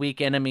kill a weak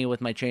enemy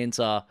with my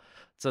chainsaw,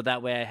 so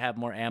that way I have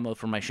more ammo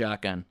for my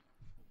shotgun.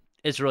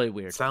 It's really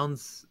weird.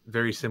 Sounds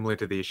very similar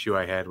to the issue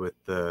I had with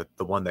the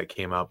one that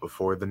came out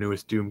before the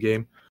newest Doom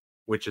game,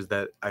 which is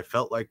that I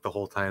felt like the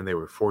whole time they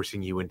were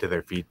forcing you into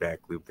their feedback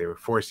loop. They were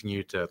forcing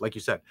you to, like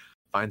you said,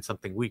 find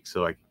something weak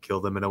so I can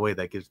kill them in a way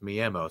that gives me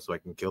ammo, so I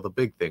can kill the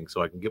big thing,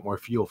 so I can get more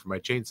fuel for my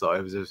chainsaw.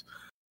 It was just,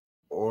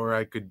 or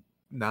I could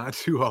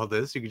not do all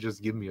this. You could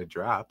just give me a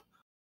drop.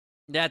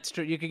 That's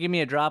true. You could give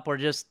me a drop or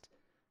just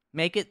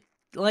make it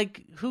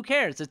like, who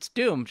cares? It's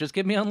Doom. Just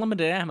give me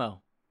unlimited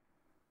ammo.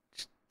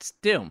 It's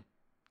Doom.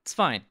 It's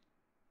fine.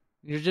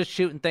 You're just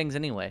shooting things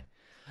anyway.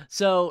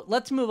 So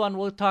let's move on.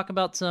 We'll talk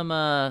about some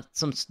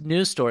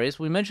news stories.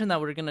 We mentioned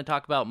that we're going to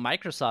talk about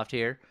Microsoft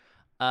here.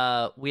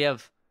 We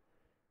have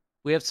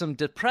some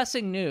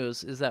depressing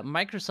news. Is that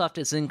Microsoft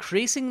is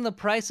increasing the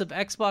price of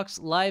Xbox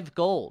Live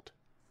Gold.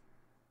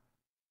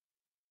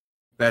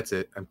 That's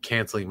it. I'm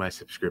canceling my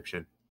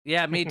subscription.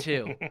 Yeah, me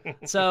too.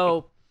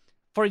 So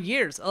for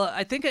years,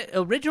 I think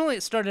originally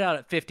it started out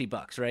at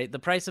 $50, right? The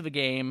price of a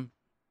game,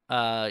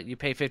 you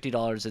pay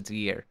 $50, it's a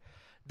year.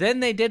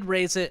 Then they did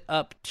raise it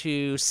up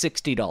to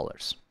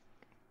 $60.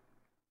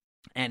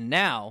 And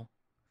now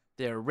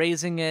they're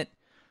raising it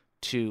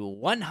to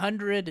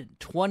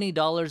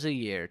 $120 a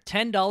year,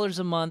 $10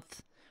 a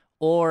month,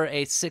 or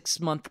a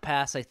 6-month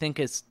pass, I think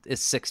is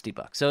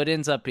 $60. So it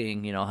ends up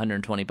being,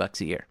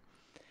 $120 a year.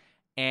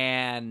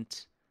 And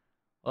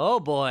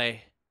oh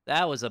boy,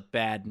 that was a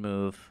bad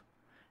move.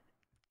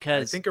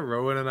 I think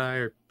Rowan and I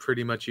are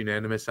pretty much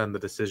unanimous on the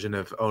decision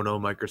of, oh no,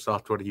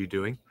 Microsoft, what are you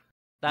doing?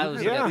 That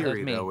was a me.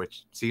 theory, though,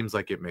 which seems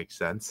like it makes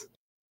sense.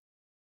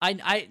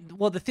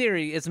 Well, the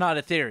theory is not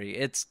a theory.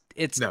 It's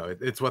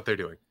what they're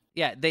doing.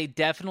 Yeah, they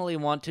definitely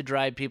want to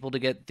drive people to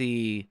get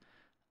the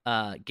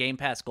Game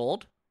Pass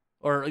Gold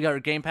or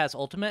Game Pass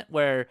Ultimate,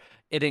 where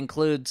it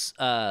includes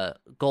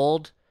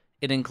Gold.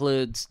 It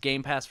includes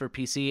Game Pass for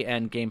PC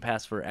and Game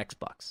Pass for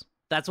Xbox.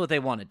 That's what they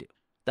want to do.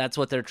 That's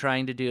what they're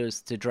trying to do,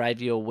 is to drive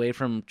you away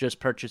from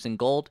just purchasing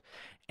Gold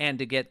and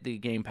to get the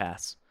Game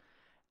Pass.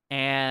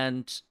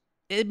 And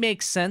it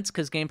makes sense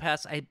because Game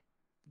Pass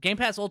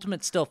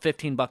Ultimate's still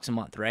 $15 a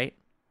month, right?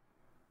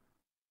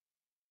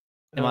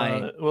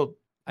 I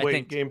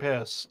think Game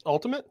Pass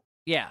Ultimate?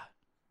 Yeah.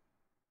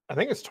 I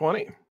think it's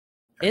 20. Is I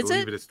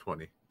believe it? It is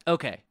 20.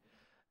 Okay.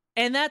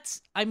 And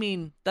that's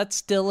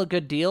still a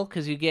good deal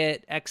because you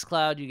get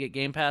xCloud, you get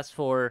Game Pass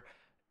for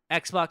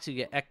Xbox,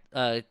 you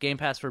get Game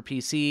Pass for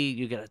PC,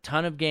 you get a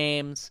ton of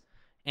games,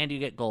 and you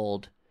get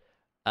Gold.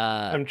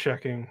 I'm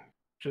checking.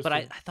 But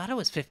I thought it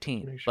was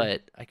 15, sure.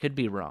 But I could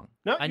be wrong.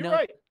 No, you're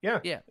right. Yeah.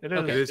 It is.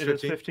 Okay. It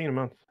is 15 a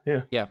month.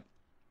 Yeah. Yeah.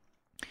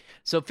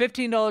 So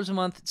 $15 a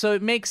month. So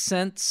it makes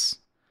sense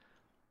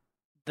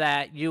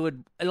that you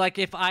would, like,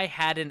 if I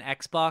had an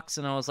Xbox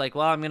and I was like,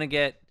 well, I'm going to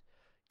get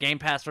Game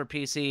Pass for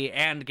PC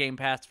and Game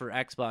Pass for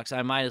Xbox,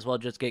 I might as well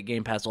just get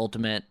Game Pass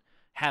Ultimate,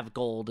 have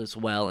Gold as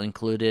well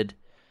included.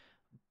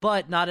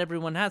 But not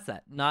everyone has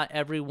that. Not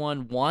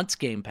everyone wants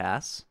Game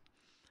Pass.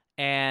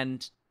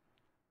 And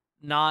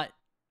not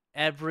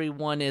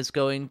everyone is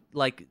going,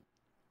 like,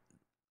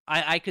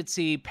 I could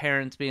see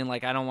parents being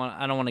like, I don't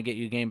want to get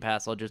you Game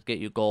Pass, I'll just get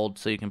you Gold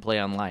so you can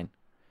play online.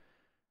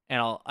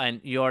 And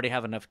you already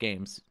have enough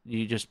games.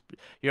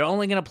 You're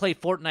only going to play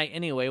Fortnite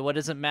anyway. What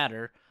does it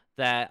matter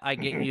that I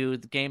get you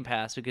the Game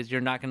Pass, because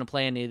you're not going to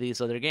play any of these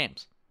other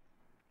games?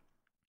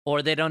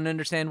 Or they don't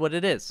understand what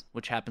it is,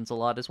 which happens a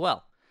lot as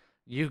well.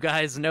 You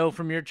guys know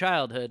from your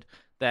childhood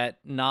that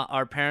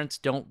our parents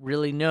don't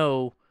really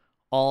know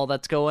all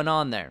that's going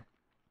on there.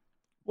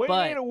 What do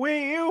you need a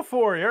Wii U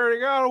for? You already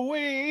got a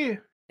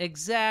Wii.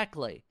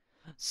 Exactly.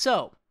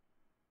 So,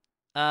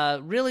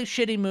 really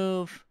shitty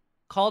move,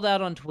 called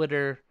out on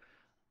Twitter.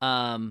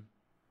 And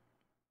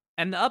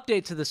the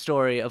update to the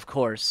story, of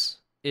course,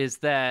 is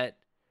that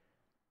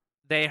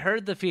they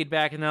heard the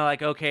feedback and they're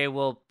like, okay,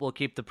 we'll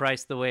keep the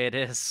price the way it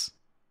is.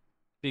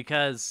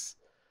 Because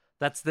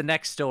that's the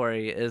next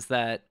story, is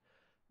that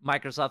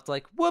Microsoft's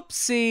like,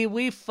 whoopsie,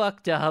 we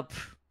fucked up.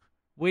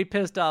 We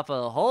pissed off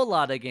a whole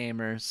lot of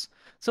gamers.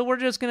 So we're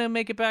just going to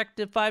make it back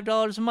to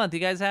 $5 a month.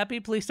 You guys happy?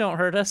 Please don't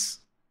hurt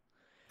us.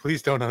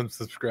 Please don't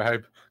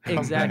unsubscribe. Come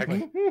Exactly.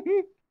 back.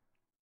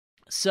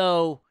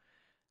 So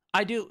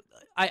I do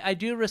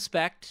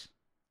respect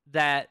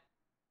that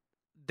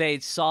they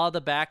saw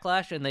the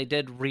backlash and they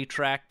did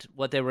retract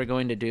what they were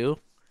going to do.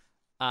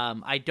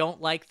 I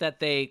don't like that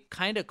they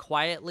kind of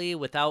quietly,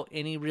 without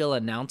any real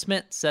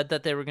announcement, said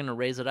that they were going to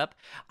raise it up.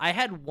 I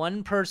had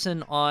one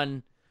person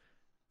on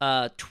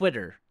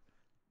Twitter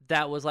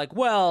that was like,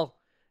 well,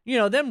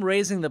 them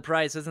raising the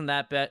price isn't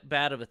that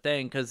bad of a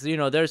thing because,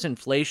 there's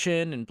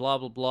inflation and blah,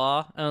 blah,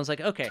 blah. And I was like,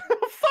 okay.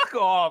 Fuck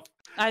off.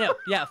 I know.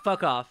 Yeah,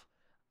 fuck off.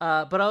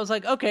 But I was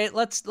like, okay,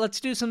 let's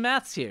do some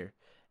maths here.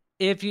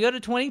 If you go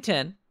to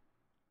 2010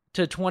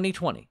 to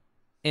 2020,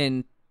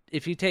 and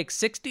if you take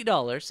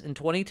 $60 in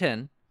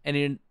 2010 and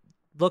you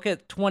look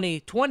at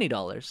 $20,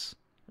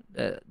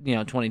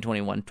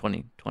 2021,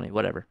 2020,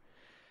 whatever,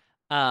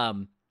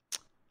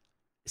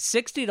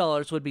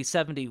 $60 would be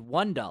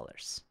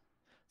 $71.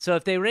 So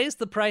if they raise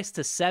the price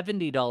to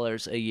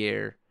 $70 a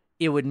year,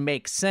 it would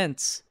make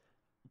sense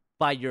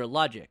by your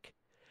logic.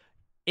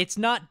 It's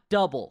not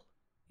double.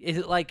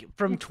 Like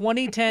from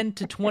 2010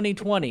 to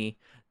 2020,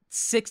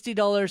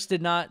 $60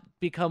 did not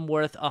become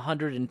worth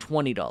 $120. And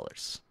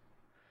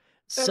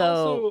So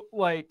also,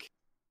 like,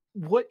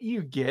 what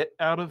you get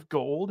out of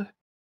gold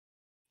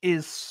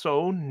is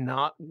so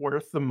not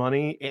worth the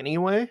money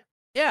anyway.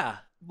 yeah,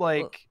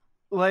 Like,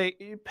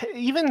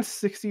 even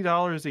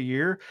 $60 a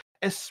year,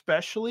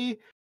 especially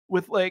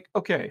with like,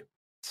 okay,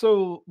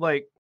 so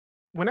like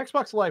when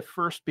Xbox Live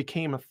first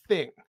became a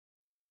thing,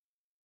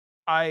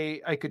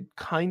 I could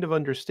kind of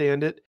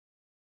understand it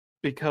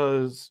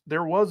because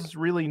there was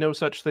really no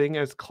such thing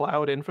as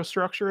cloud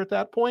infrastructure at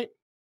that point.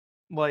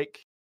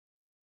 Like,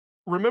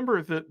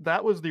 remember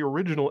that was the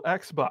original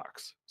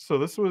Xbox, so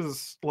this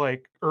was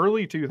like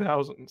early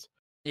 2000s.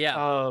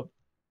 yeah,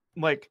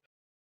 Like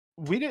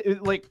we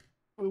did like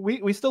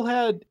we still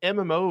had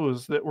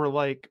MMOs that were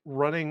like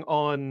running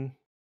on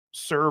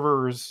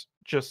servers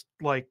just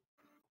like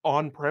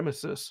on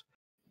premises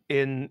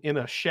in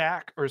a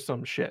shack or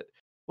some shit.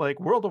 Like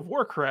World of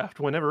Warcraft,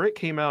 whenever it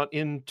came out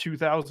in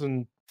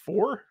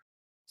 2004,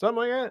 something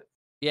like that,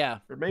 yeah,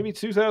 or maybe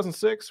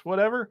 2006,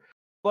 whatever.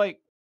 Like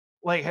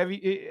have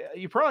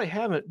you probably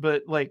haven't,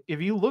 but like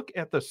if you look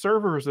at the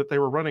servers that they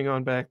were running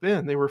on back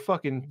then, they were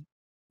fucking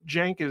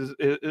jank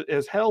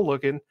as hell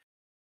looking,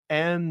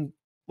 and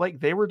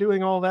like they were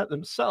doing all that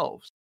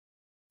themselves.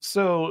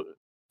 So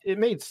it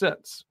made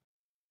sense.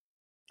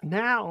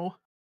 Now,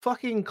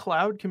 fucking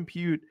cloud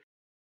compute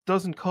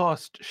doesn't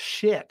cost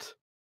shit,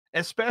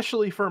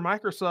 especially for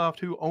Microsoft,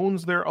 who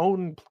owns their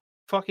own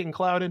fucking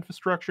cloud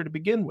infrastructure to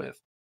begin with.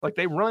 Like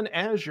they run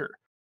Azure,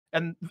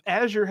 and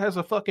Azure has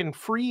a fucking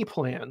free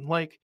plan.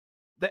 Like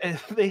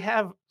they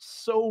have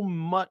so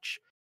much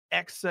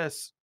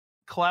excess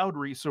cloud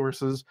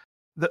resources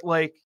that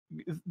like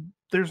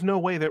there's no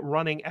way that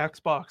running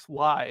Xbox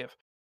Live,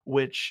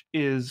 which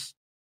is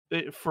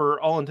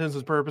for all intents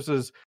and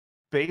purposes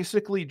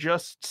basically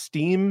just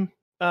Steam's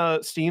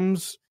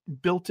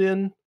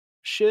built-in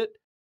shit,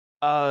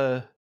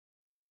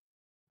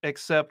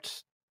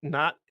 except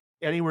not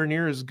anywhere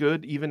near as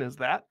good even as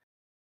that.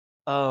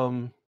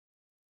 um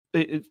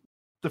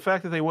the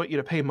fact that they want you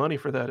to pay money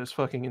for that is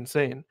fucking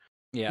insane.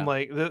 yeah.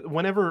 Like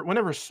whenever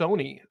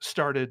Sony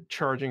started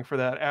charging for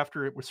that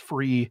after it was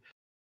free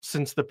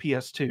since the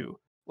PS2,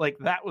 like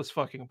that was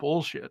fucking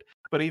bullshit.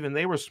 But even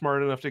they were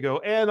smart enough to go,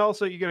 and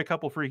also you get a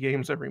couple free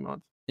games every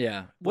month.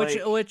 Yeah,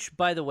 Like- which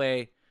by the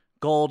way,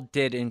 Gold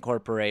did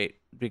incorporate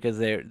because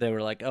they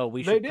were like, oh,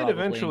 we should They did probably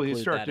eventually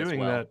include start that as doing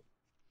well. that.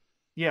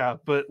 Yeah,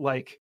 but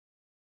like,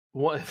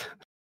 what?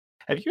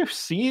 Have you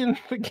seen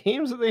the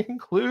games that they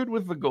include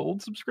with the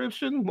gold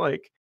subscription?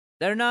 Like,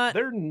 They're not.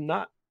 they're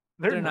not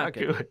good.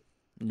 good.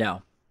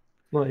 No,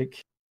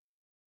 Like,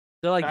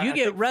 they're like, I you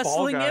get think Fall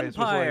Wrestling Guys was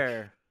like-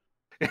 Empire.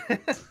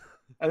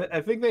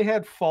 I think they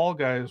had Fall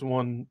Guys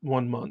one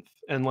month,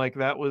 and like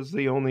that was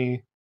the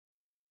only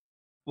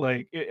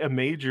like a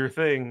major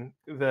thing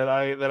that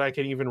I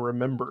can even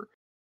remember.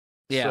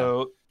 Yeah.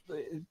 So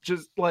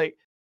just like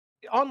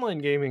online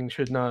gaming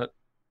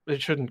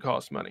shouldn't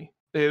cost money.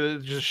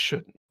 It just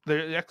shouldn't. The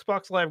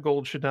Xbox Live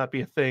Gold should not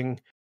be a thing.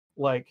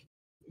 Like,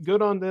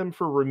 good on them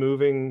for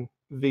removing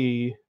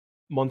the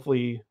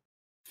monthly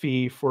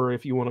fee for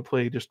if you want to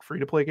play just free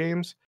to play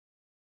games,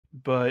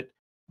 but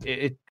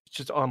it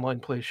just online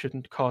play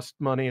shouldn't cost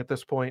money at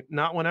this point.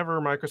 Not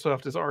whenever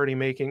Microsoft is already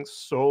making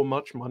so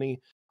much money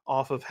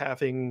off of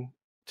having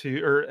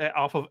to, or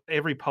off of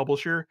every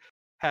publisher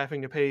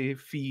having to pay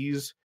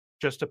fees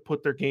just to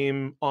put their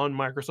game on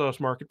Microsoft's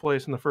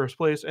marketplace in the first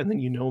place, and then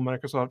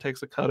Microsoft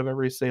takes a cut of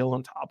every sale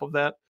on top of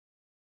that.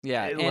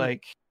 Yeah, and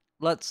Like,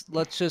 let's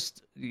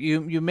just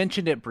you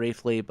mentioned it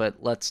briefly, but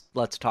let's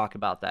talk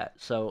about that.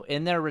 So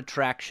in their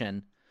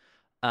retraction,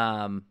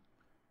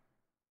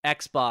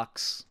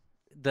 Xbox,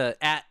 the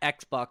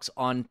 @Xbox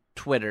on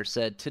Twitter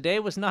said today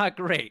was not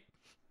great.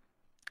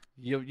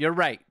 You're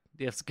right.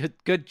 Yes,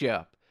 good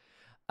job.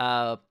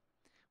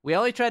 We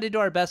only tried to do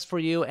our best for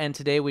you, and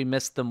today we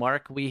missed the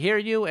mark. We hear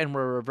you, and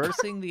we're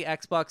reversing the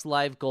Xbox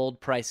Live Gold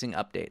pricing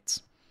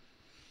updates.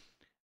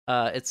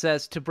 It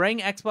says, to bring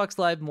Xbox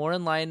Live more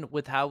in line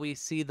with how we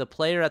see the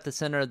player at the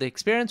center of the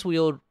experience,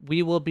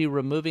 we will be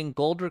removing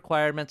gold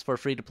requirements for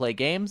free-to-play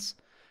games.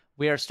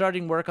 We are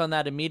starting work on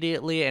that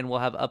immediately, and we'll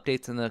have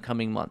updates in the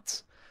coming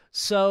months.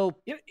 So,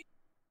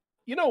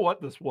 you know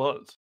what this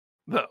was,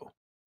 though?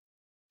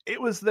 It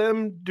was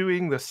them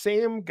doing the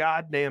same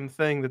goddamn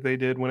thing that they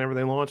did whenever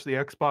they launched the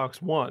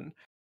Xbox One,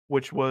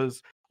 which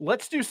was,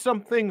 let's do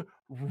something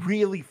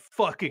really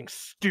fucking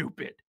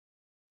stupid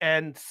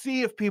and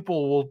see if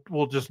people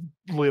will just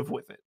live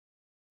with it.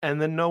 And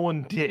then no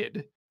one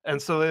did.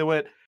 And so they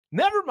went,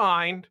 never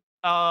mind.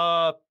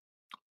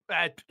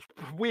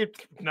 We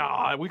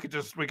could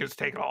just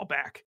take it all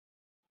back.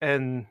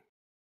 And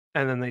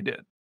then they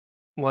did.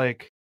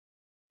 Like,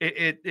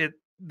 it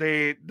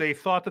they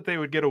thought that they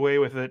would get away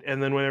with it,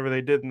 and then whenever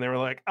they didn't, they were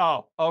like,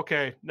 "Oh,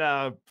 okay,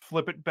 now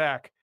flip it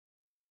back."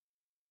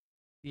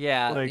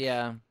 Yeah, Like,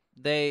 yeah.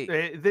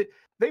 They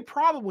they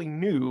probably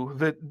knew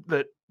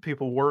that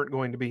people weren't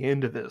going to be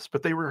into this,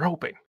 but they were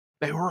hoping.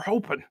 They were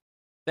hoping.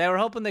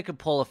 they could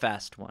pull a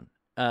fast one.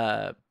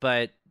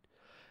 But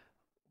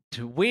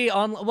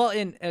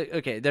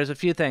okay, there's a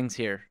few things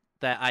here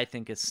that I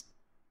think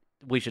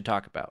we should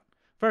talk about.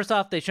 First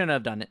off, they shouldn't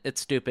have done it. It's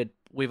stupid.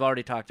 We've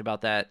already talked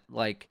about that.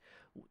 Like,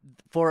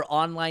 for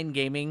online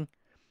gaming,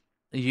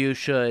 you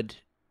should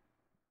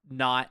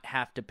not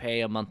have to pay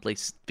a monthly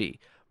fee.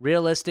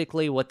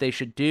 Realistically, what they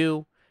should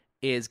do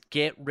is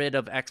get rid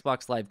of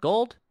Xbox Live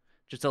Gold,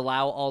 just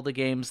allow all the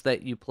games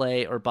that you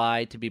play or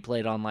buy to be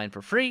played online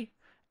for free,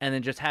 and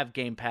then just have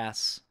Game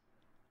Pass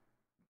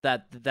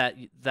that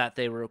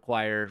they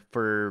require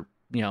for,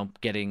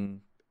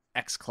 getting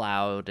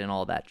xCloud and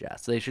all that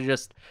jazz. So they should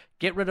just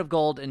get rid of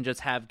Gold and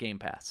just have Game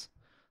Pass.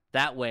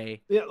 That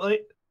way, yeah,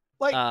 like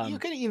you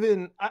could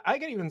even I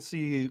could even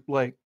see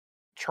like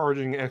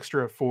charging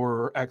extra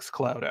for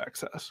xCloud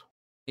access.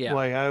 yeah.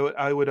 Like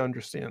I would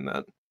understand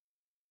that.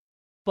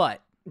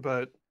 But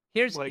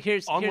here's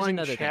online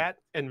another chat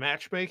thing. and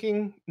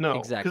matchmaking. No,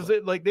 Exactly.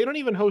 because they don't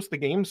even host the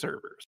game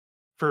servers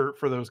for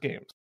those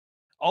games.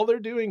 All they're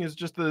doing is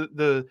just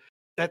the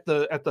at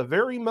the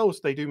very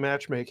most they do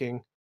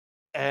matchmaking,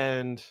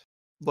 and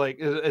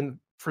and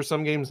for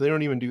some games they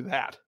don't even do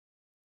that.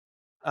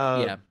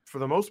 For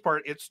the most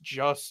part, it's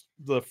just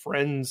the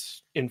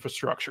friends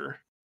infrastructure,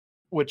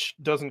 which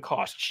doesn't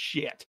cost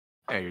shit.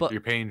 Hey, you're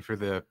paying for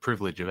the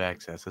privilege of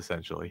access,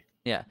 essentially.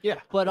 Yeah. Yeah.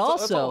 But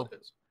that's all it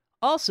is.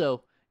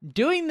 also,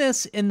 doing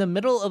this in the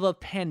middle of a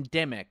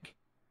pandemic,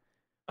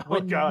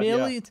 when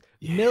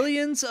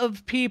millions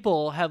of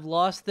people have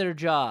lost their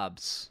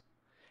jobs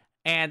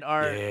and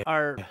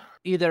are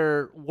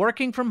either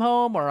working from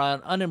home or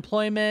on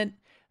unemployment,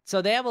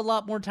 so they have a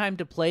lot more time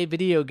to play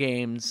video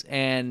games.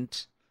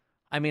 And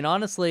I mean,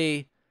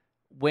 honestly,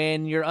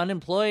 when you're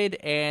unemployed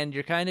and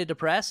you're kind of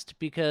depressed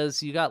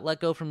because you got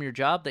let go from your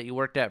job that you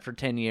worked at for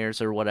 10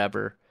 years or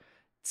whatever,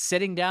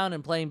 sitting down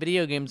and playing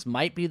video games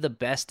might be the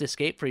best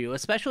escape for you,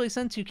 especially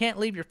since you can't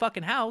leave your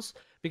fucking house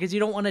because you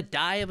don't want to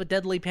die of a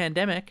deadly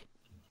pandemic.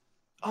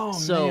 Oh,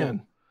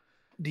 man.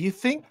 Do you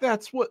think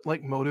that's what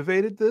like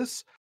motivated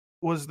this?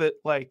 Was that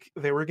like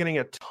they were getting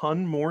a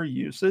ton more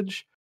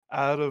usage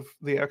out of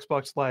the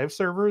Xbox Live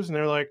servers, and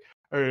they're like,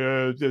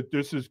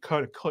 this is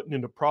kind of cutting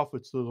into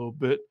profits a little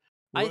bit.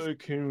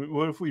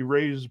 What if we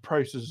raise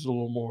prices a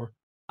little more?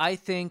 I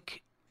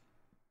think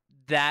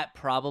that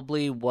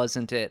probably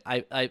wasn't it.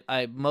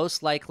 I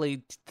most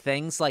likely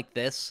things like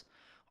this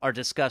are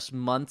discussed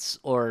months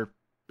or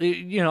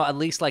at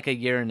least like a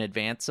year in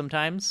advance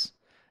sometimes,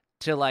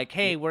 to like,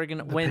 hey, we're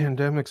gonna the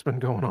pandemic's been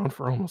going on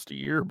for almost a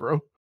year,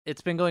 bro.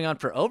 It's been going on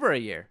for over a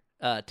year,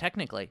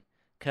 technically,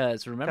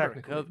 because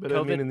remember, but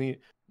I mean, in the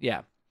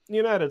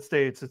United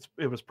States,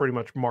 it was pretty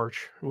much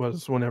March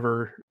was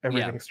whenever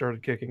everything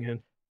started kicking in.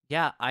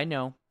 Yeah, I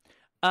know.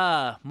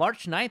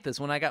 March 9th is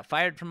when I got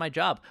fired from my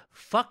job.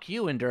 Fuck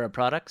you, Endura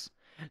Products.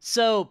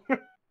 So,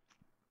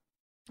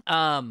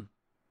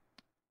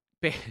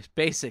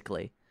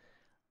 basically,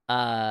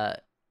 I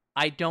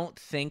don't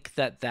think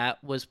that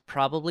was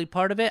probably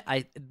part of it.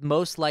 I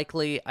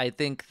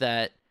think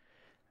that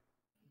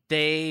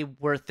they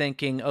were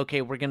thinking,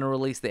 okay, we're going to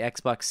release the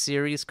Xbox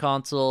Series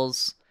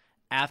consoles.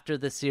 After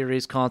the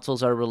Series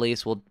consoles are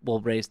released,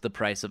 we'll raise the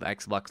price of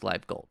Xbox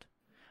Live Gold.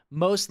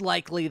 Most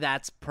likely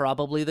that's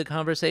probably the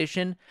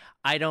conversation.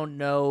 I don't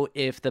know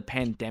if the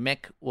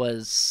pandemic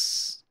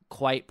was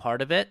quite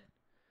part of it.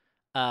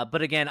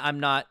 But again, I'm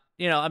not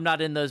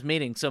in those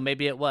meetings, so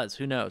maybe it was.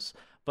 Who knows?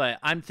 But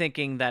I'm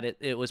thinking that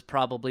it was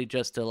probably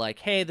just to like,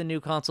 hey, the new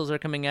consoles are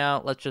coming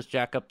out. Let's just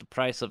jack up the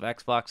price of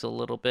Xbox a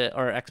little bit,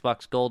 or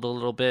Xbox Gold a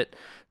little bit,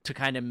 to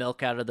kind of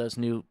milk out of those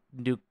new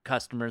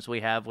customers we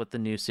have with the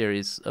new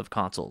series of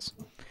consoles.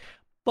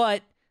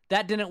 But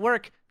that didn't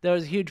work. There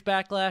was a huge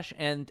backlash,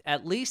 and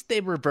at least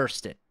they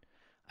reversed it.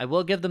 I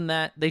will give them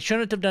that. They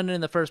shouldn't have done it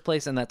in the first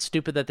place, and that's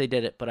stupid that they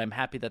did it, but I'm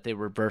happy that they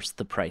reversed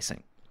the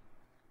pricing.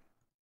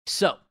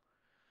 So,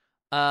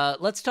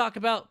 let's talk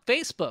about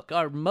Facebook,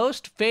 our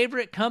most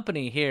favorite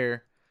company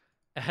here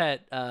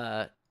at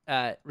Reetin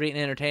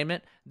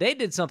Entertainment. They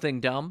did something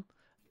dumb.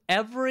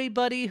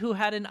 Everybody who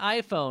had an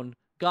iPhone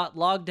got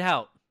logged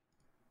out.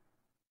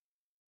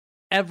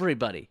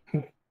 Everybody.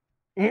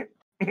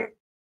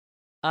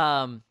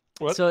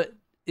 What? So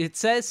it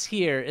says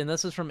here, and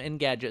this is from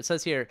Engadget, it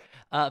says here,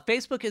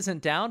 Facebook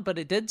isn't down, but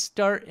it did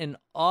start an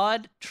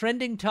odd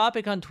trending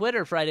topic on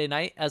Twitter Friday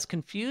night as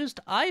confused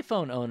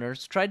iPhone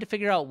owners tried to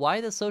figure out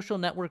why the social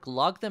network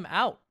logged them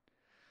out.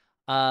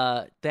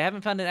 They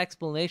haven't found an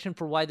explanation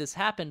for why this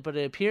happened, but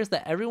it appears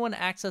that everyone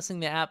accessing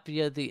the app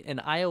via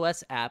an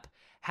iOS app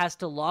has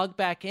to log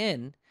back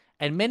in,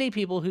 and many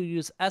people who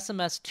use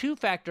SMS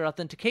two-factor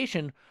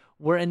authentication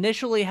were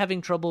initially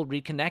having trouble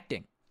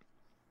reconnecting.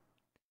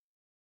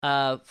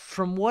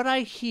 From what I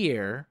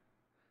hear,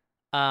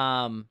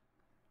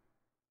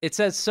 It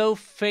says, so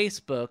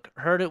Facebook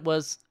heard it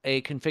was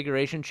a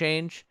configuration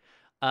change.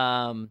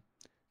 The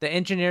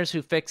engineers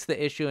who fixed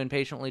the issue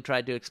impatiently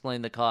tried to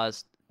explain the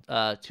cause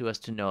to us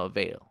to no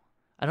avail.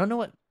 I don't know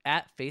what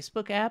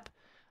Facebook app.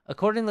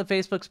 According to the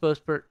Facebook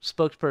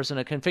spokesperson,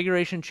 a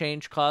configuration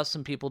change caused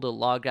some people to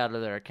log out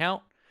of their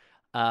account.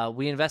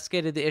 We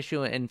investigated the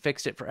issue and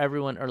fixed it for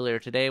everyone earlier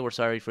today. We're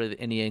sorry for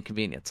any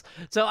inconvenience.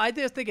 So I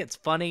just think it's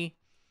funny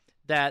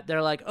that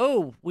they're like,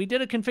 oh, we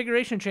did a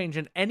configuration change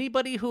and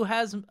anybody who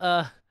has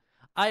a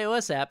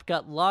iOS app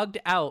got logged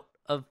out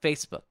of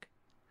Facebook.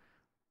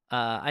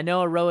 I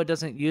know Aroa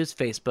doesn't use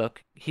Facebook.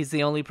 He's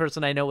the only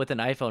person I know with an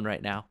iPhone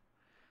right now.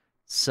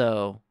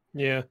 So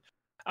yeah,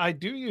 I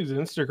do use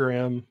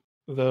Instagram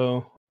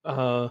though,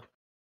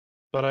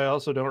 but I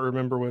also don't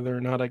remember whether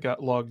or not I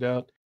got logged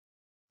out.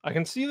 I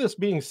can see this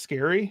being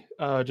scary,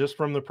 just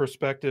from the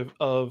perspective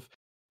of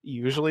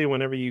usually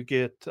whenever you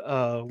get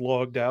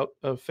logged out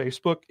of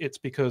Facebook, it's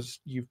because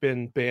you've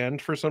been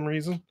banned for some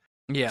reason.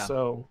 yeah,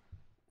 So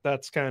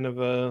that's kind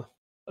of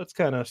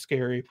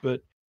scary.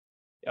 But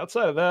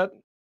outside of that,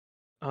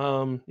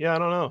 yeah, I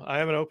don't know. I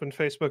haven't opened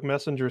Facebook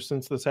Messenger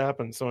since this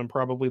happened, so I'm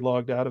probably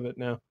logged out of it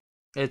now.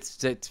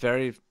 it's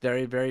very,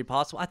 very, very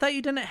possible. I thought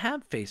you didn't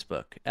have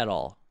Facebook at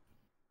all.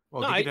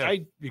 Well, No, you could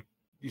I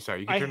you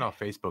can turn off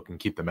Facebook and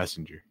keep the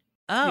Messenger.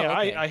 Oh,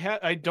 yeah, okay.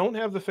 I don't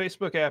have the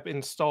Facebook app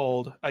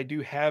installed. I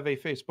do have a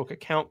Facebook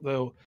account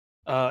though,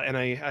 and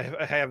I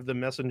have the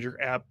Messenger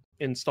app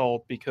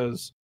installed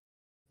because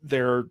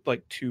there are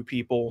like two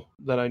people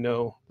that I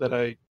know that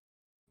I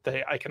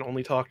can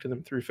only talk to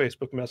them through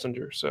Facebook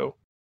Messenger. So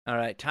All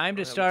right, time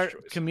to I don't have much start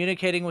choice.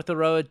 communicating with the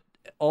road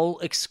all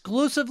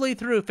exclusively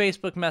through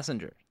Facebook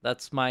Messenger.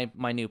 That's my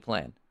new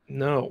plan.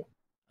 no,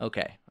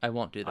 Okay, I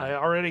won't do that. I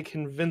already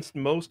convinced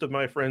most of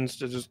my friends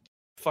to just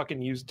fucking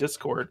use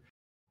Discord.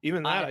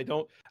 Even that, I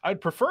don't.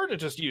 I'd prefer to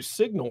just use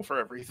Signal for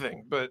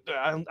everything, but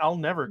I'll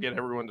never get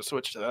everyone to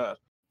switch to that.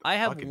 I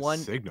have Fucking one.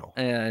 Signal.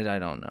 I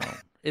don't know.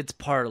 It's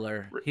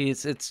Parlor.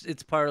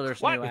 It's Parlor's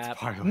What? new It's app.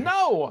 Parler.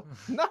 No,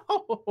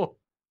 no.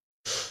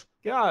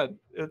 God,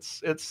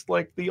 it's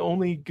like the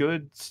only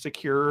good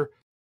secure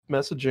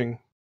messaging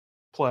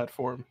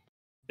platform.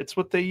 It's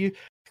what they use.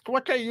 It's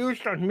what they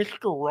used on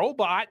Mr.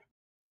 Robot.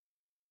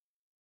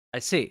 I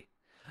see.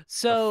 The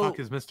So fuck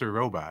is Mr.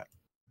 Robot?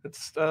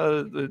 It's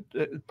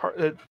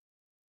it's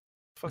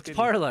fucking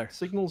Parlor.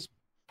 Signal's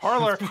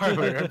Parlor. It's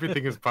Parler.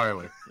 Everything is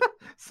Parler.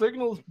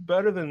 Signal's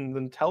better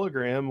than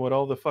Telegram. What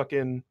all the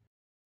fucking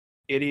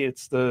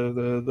idiots,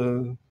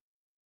 the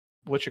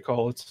what you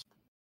call it's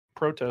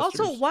protesters.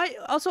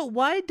 Also,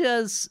 why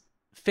does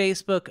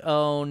Facebook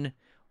own?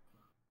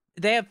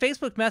 They have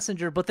Facebook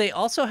Messenger, but they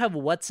also have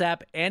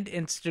WhatsApp and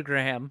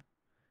Instagram.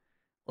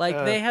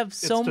 Like they have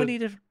so it's many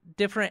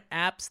different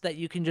apps that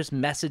you can just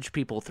message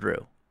people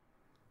through.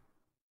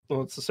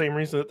 Well, it's the same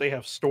reason that they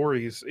have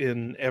stories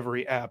in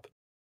every app.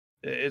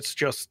 It's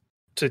just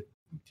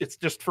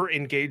for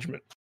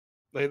engagement.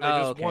 They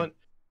just okay. want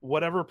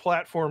whatever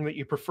platform that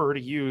you prefer to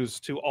use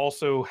to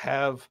also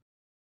have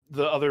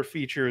the other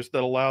features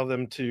that allow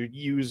them to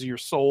use your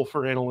soul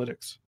for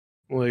analytics.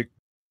 Like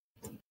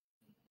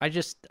I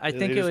think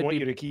they it just would want be.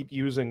 you to keep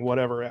using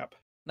whatever app.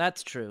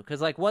 That's true, because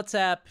like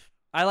WhatsApp,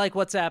 I like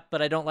WhatsApp,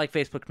 but I don't like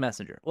Facebook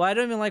Messenger. Well, I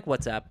don't even like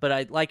WhatsApp, but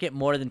I like it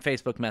more than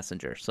Facebook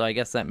Messenger, so I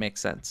guess that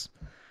makes sense.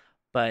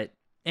 But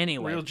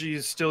anyway, Real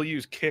G's still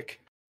use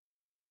Kick.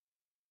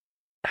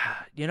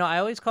 I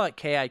always call it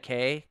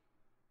KIK,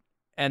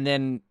 and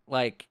then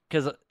like,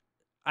 because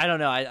I don't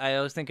know, I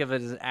always think of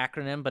it as an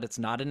acronym, but it's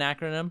not an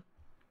acronym.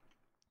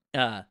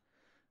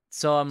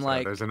 So I'm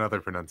like, there's another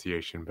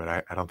pronunciation, but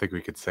I don't think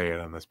we could say it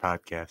on this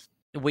podcast.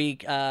 we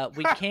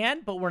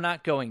can, but we're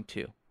not going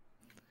to.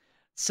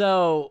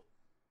 So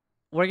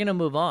we're gonna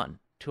move on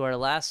to our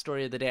last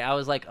story of the day. I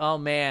was like, oh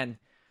man,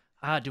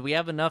 do we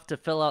have enough to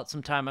fill out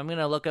some time? I'm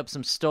gonna look up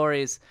some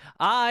stories.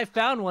 I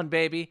found one,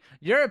 baby.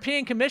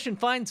 European Commission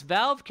fines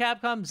Valve,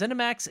 Capcom,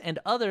 ZeniMax, and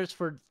others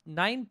for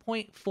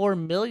 $9.4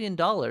 million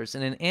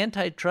in an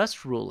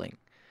antitrust ruling.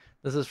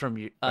 This is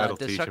from That'll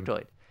teach 'em.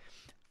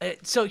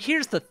 Destructoid. So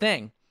here's the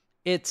thing.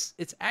 It's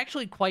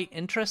actually quite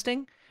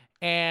interesting,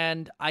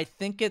 and I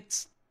think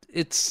it's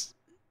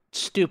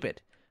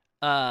stupid.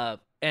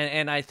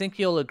 And I think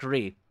you'll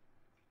agree.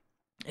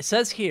 It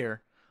says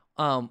here,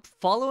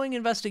 following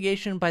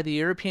investigation by the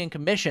European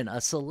Commission,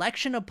 a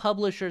selection of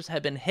publishers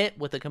have been hit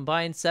with a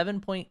combined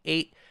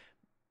 7.8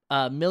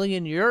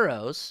 million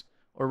euros,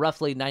 or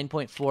roughly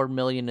 9.4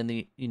 million in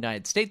the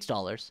United States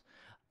dollars.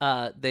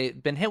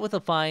 They've been hit with a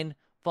fine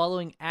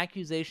following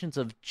accusations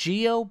of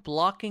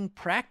geo-blocking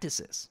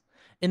practices.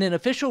 In an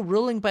official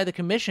ruling by the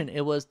Commission,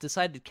 it was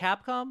decided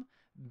Capcom,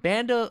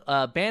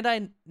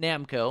 Bandai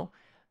Namco,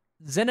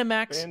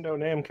 ZeniMax, Bando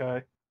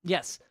Namkai.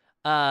 yes,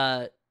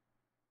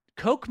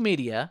 Koch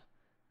Media,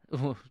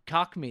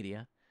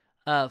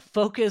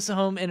 Focus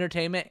Home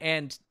Entertainment,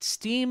 and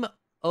Steam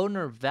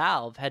owner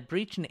Valve had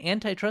breached an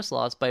antitrust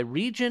laws by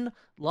region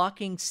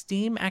locking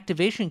Steam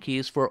activation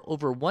keys for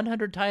over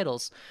 100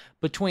 titles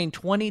between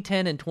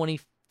 2010 and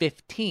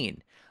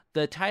 2015.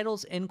 The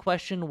titles in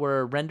question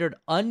were rendered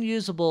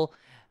unusable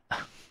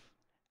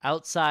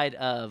outside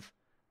of,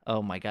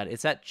 oh my god,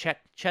 is that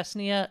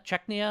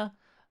Chechnya,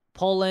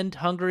 Poland,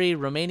 Hungary,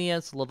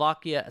 Romania,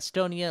 Slovakia,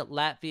 Estonia,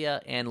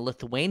 Latvia, and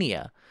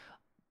Lithuania,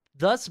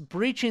 thus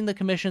breaching the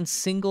Commission's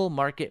single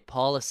market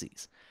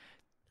policies.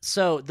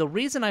 So the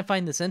reason I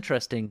find this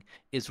interesting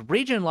is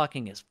region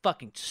locking is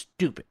fucking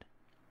stupid.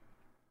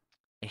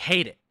 I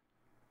hate it.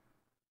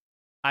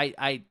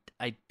 I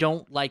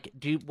don't like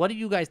it. What do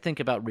you guys think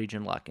about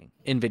region locking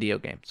in video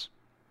games?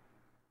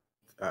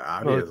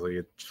 Obviously,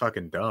 it's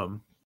fucking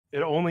dumb.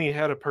 It only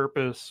had a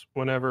purpose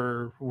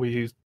whenever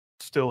we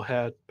still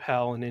had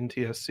PAL and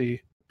NTSC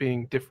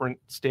being different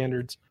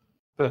standards,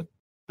 but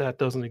that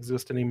doesn't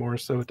exist anymore,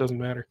 so it doesn't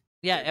matter.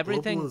 Yeah,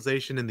 everything.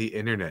 Globalization and the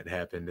internet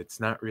happened. It's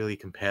not really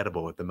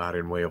compatible with the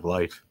modern way of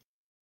life.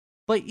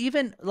 But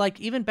even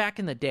back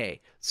in the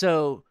day,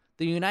 so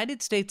the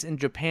United States and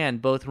Japan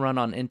both run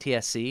on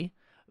NTSC,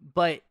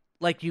 but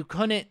like you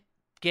couldn't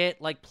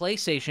get like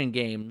PlayStation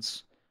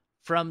games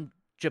from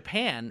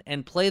Japan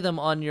and play them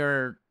on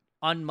your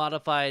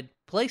unmodified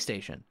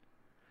PlayStation,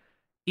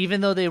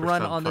 even though they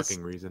run on this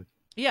fucking reason.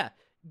 Yeah,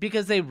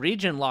 because they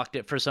region locked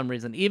it for some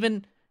reason.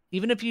 Even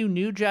if you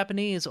knew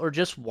Japanese or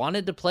just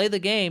wanted to play the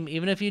game,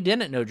 even if you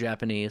didn't know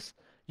Japanese,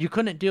 you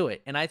couldn't do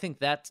it, and I think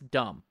that's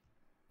dumb.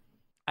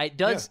 It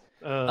does.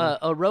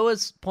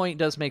 Aroa's point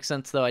does make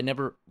sense, though. I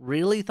never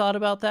really thought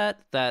about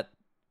that. That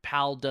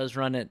PAL does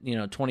run at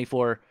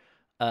 24,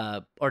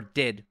 or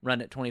did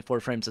run at 24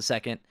 frames a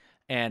second,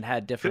 and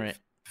had different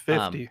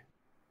 50.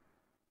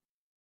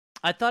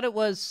 I thought it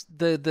was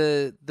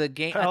the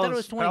game. I thought it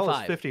was 25.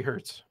 PAL is 50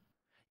 hertz.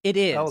 It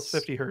is. PAL is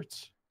 50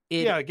 hertz.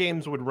 Yeah,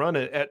 games would run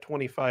it at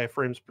 25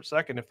 frames per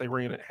second if they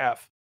ran at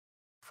half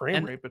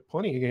frame rate, but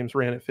plenty of games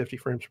ran at 50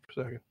 frames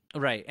per second.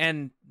 Right,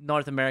 and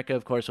North America,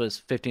 of course,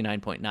 was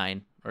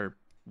 59.9 or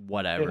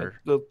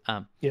whatever.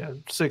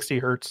 60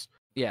 hertz.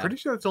 Yeah, pretty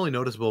sure it's only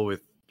noticeable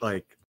with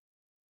like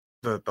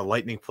the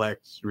lightning flash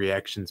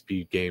reaction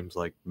speed games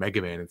like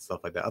Mega Man and stuff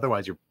like that.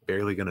 Otherwise, you're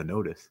barely gonna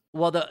notice.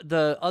 Well,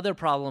 the other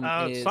problem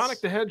is Sonic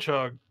the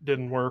Hedgehog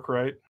didn't work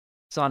right.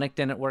 Sonic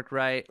didn't work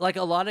right. Like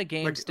a lot of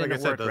games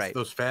didn't work right.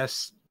 Those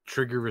fast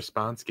trigger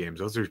response games,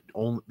 those are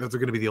going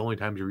to be the only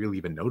times you really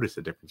even notice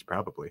a difference,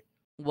 probably.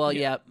 Well,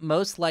 yeah,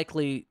 most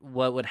likely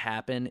what would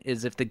happen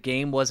is if the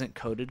game wasn't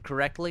coded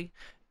correctly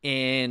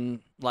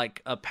in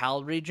like a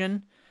PAL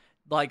region,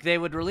 like they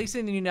would release it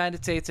in the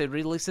United States, they'd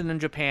release it in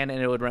Japan,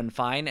 and it would run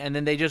fine, and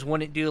then they just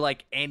wouldn't do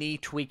like any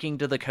tweaking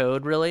to the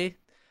code really,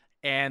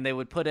 and they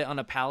would put it on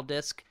a PAL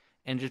disk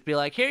and just be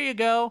like, here you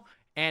go,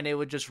 and it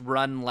would just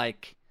run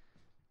like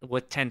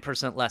with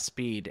 10% less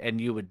speed,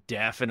 and you would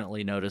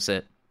definitely notice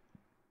it.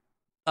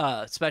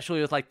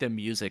 Especially with like the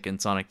music in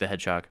Sonic the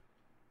Hedgehog.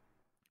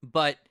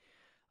 But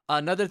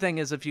another thing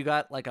is if you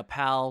got like a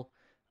PAL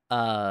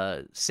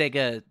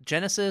Sega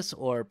Genesis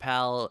or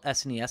PAL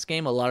SNES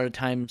game, a lot of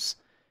times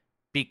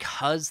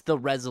because the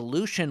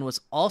resolution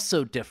was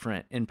also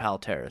different in PAL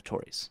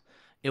territories.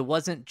 It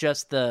wasn't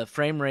just the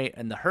frame rate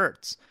and the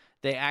hertz.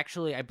 They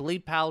actually, I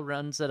believe PAL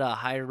runs at a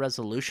higher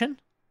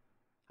resolution.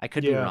 I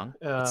could be wrong.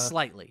 It's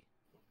slightly.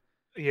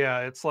 Yeah,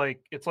 it's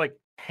like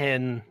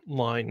 10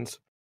 lines.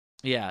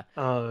 Yeah.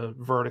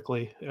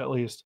 Vertically, at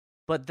least.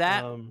 But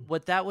that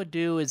what that would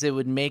do is it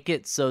would make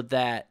it so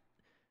that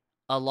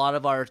a lot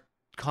of our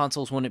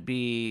consoles wouldn't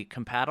be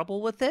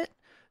compatible with it.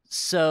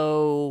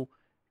 So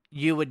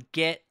you would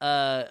get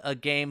a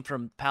game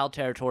from PAL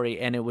territory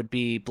and it would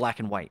be black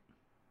and white.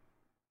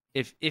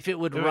 If it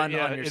would run on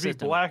your it'd system. It'd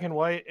be black and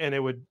white, and it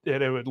would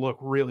look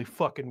really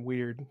fucking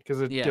weird because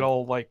it'd get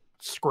all like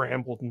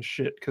scrambled and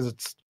shit because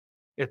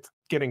it's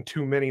getting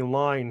too many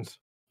lines.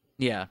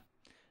 Yeah.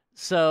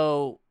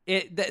 So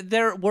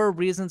there were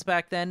reasons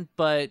back then,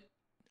 but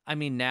I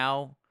mean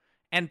now,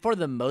 and for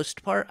the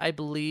most part, I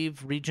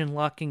believe region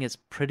locking is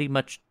pretty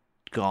much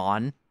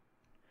gone.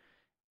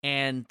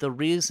 And the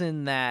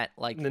reason that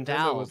like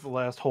Nintendo was the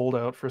last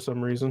holdout for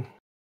some reason.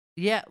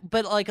 Yeah,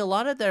 but like a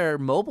lot of their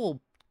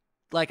mobile,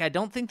 like I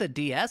don't think the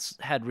DS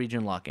had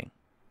region locking.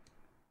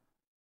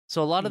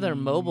 So a lot of their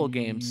mobile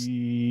games.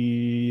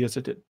 Yes,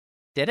 it did.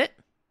 Did it?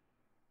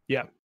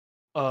 Yeah.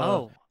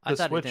 I the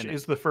thought Switch it didn't.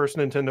 is the first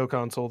Nintendo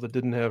console that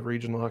didn't have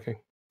region locking.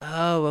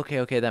 Oh,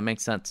 okay, that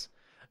makes sense.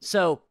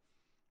 So,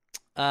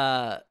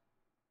 yeah,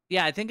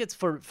 I think it's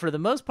for the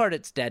most part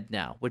it's dead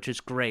now, which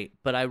is great.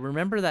 But I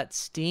remember that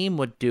Steam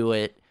would do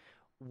it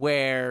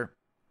where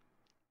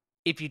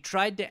if you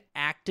tried to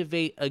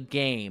activate a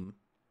game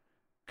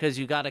because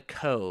you got a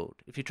code,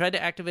 if you tried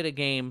to activate a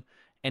game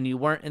and you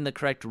weren't in the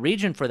correct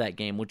region for that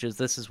game,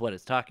 this is what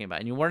it's talking about,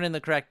 and you weren't in the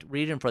correct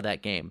region for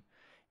that game,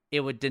 it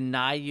would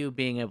deny you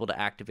being able to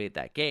activate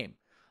that game.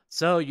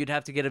 So you'd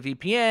have to get a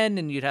VPN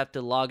and you'd have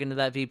to log into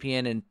that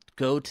VPN and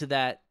go to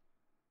that,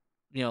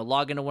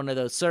 log into one of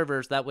those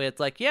servers. That way it's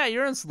like, yeah,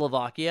 you're in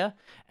Slovakia.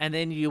 And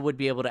then you would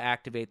be able to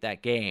activate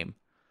that game.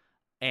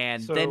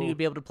 And then you'd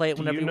be able to play it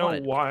whenever you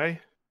wanted.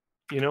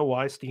 You know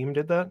why Steam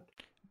did that?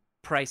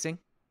 Pricing,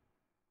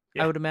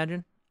 yeah. I would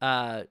imagine.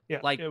 Games.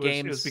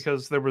 It was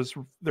because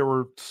there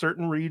were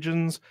certain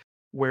regions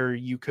where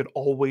you could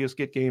always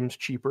get games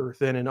cheaper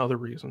than in other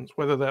regions,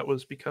 whether that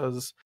was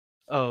because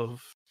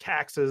of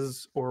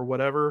taxes or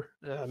whatever.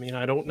 I mean,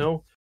 I don't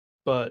know,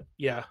 but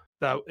yeah,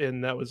 that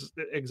was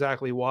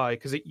exactly why.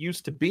 Because it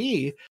used to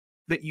be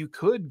that you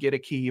could get a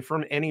key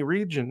from any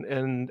region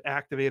and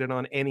activate it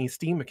on any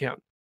Steam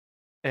account,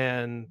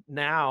 and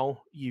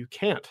now you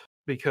can't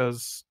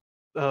because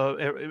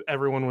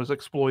everyone was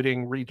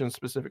exploiting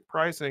region-specific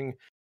pricing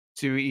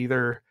to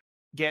either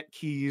get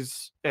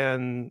keys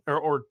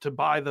or to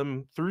buy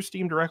them through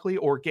Steam directly,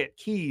 or get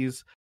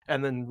keys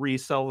and then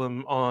resell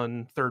them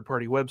on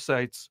third-party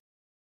websites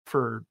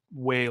for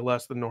way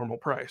less than normal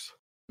price.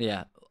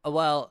 Yeah.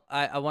 Well,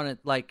 I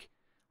want to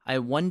I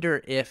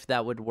wonder if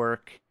that would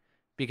work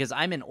because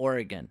I'm in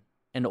Oregon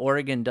and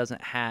Oregon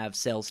doesn't have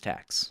sales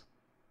tax.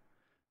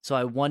 So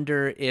I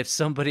wonder if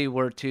somebody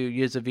were to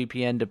use a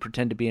VPN to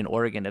pretend to be in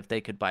Oregon, if they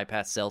could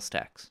bypass sales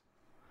tax.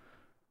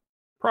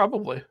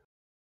 Probably.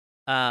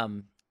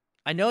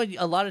 I know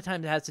a lot of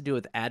times it has to do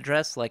with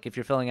address. Like if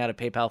you're filling out a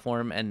PayPal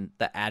form and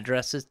the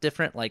address is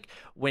different, like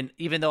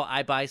even though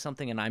I buy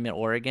something and I'm in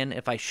Oregon,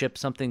 if I ship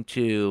something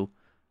to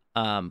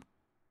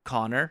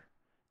Connor,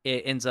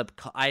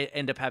 I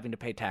end up having to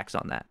pay tax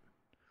on that.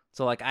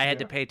 So like I had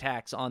to pay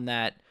tax on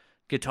that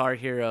Guitar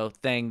Hero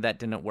thing that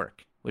didn't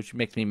work, which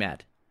makes me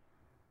mad.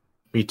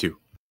 Me too.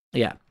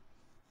 Yeah.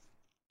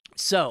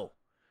 So,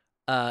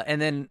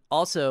 and then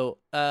also,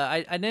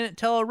 I didn't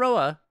tell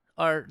Aroa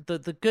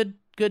the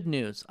good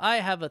news. I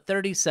have a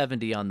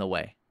 3070 on the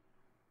way.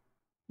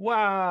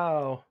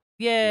 Wow.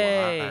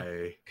 Yay.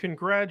 Why?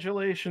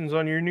 Congratulations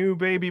on your new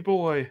baby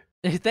boy.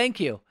 Thank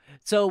you.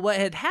 So what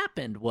had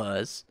happened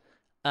was,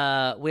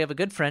 we have a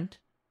good friend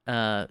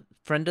of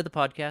the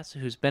podcast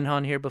who's been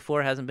on here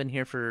before, hasn't been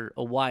here for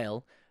a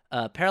while.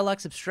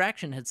 Parallax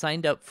Abstraction had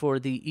signed up for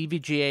the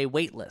EVGA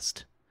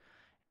waitlist,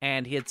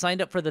 and he had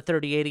signed up for the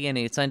 3080 and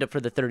he had signed up for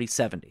the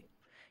 3070.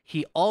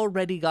 He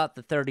already got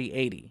the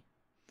 3080,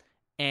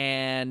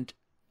 and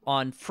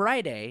on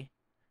Friday,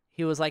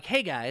 he was like,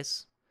 "Hey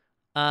guys,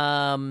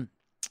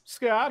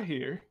 Scott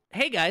here.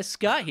 Hey guys,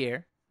 Scott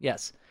here.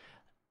 Yes.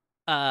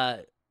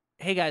 Hey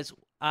guys,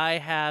 I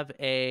have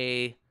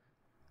a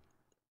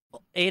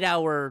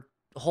 8-hour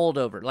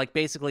holdover. Like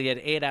basically, you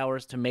had 8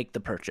 hours to make the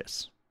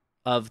purchase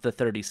of the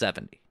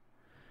 3070."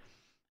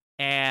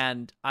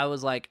 And I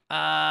was like,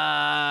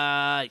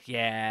 yeah,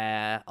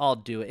 I'll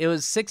do it. It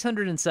was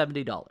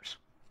 $670.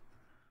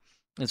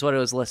 That's what it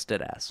was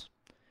listed as.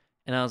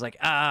 And I was like,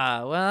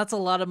 well, that's a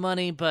lot of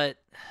money, but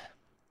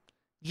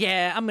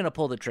yeah, I'm going to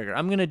pull the trigger.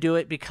 I'm going to do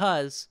it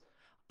because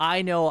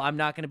I know I'm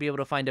not going to be able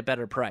to find a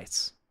better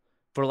price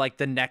for like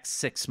the next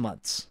 6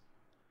 months.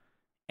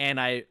 And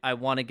I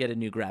want to get a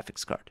new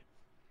graphics card.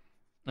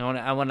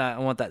 I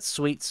want that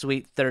sweet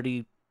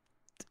 3070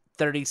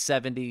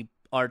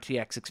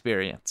 RTX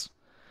experience.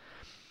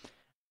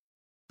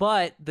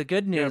 But the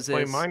good news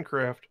play is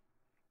Minecraft.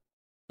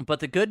 But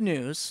the good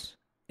news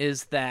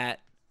is that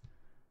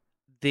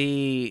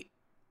it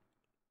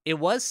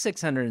was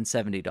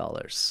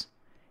 $670.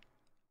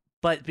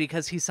 But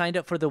because he signed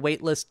up for the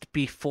waitlist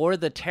before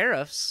the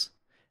tariffs,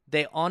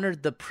 they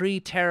honored the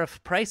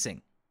pre-tariff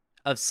pricing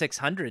of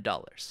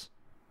 $600.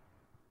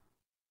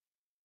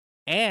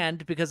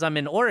 And because I'm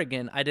in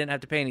Oregon, I didn't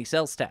have to pay any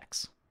sales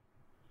tax.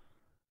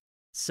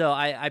 So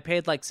I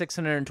paid like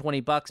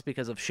 $620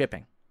 because of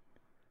shipping.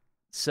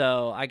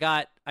 So I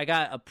got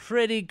a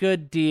pretty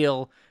good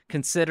deal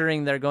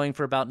considering they're going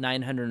for about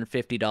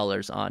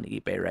 $950 on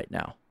eBay right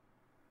now,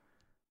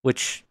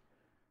 which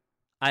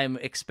I'm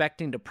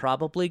expecting to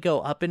probably go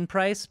up in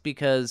price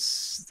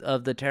because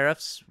of the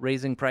tariffs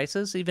raising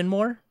prices even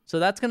more. So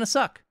that's going to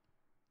suck.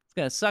 It's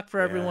going to suck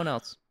for everyone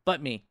else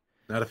but me.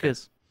 Not a fan.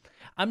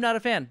 I'm not a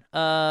fan.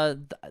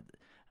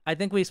 I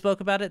think we spoke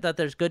about it, that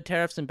there's good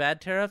tariffs and bad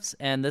tariffs,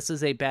 and this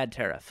is a bad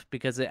tariff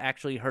because it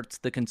actually hurts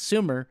the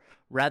consumer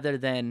rather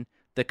than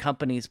the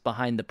companies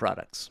behind the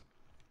products.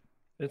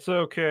 It's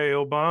okay.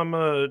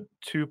 Obama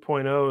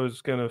 2.0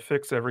 is going to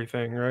fix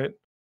everything, right?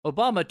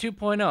 Obama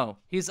 2.0.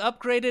 He's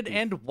upgraded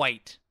and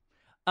white.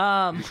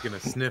 He's going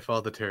to sniff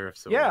all the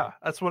tariffs away. Yeah,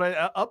 that's what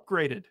I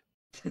upgraded.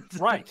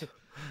 Right.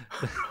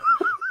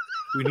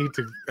 We need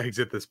to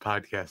exit this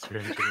podcast. We're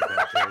entering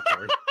bad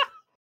territory.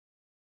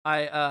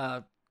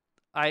 I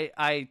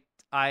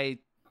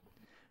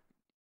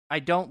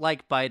don't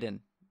like Biden,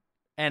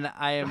 and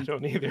I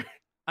don't either.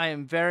 I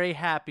am very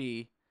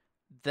happy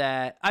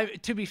that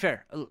to be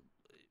fair,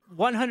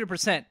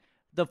 100%.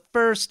 The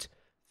first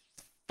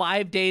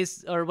 4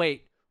 days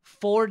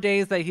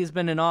that he's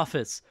been in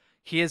office,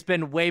 he has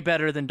been way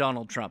better than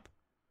Donald Trump.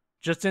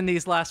 Just in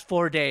these last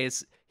 4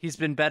 days, he's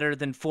been better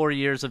than 4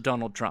 years of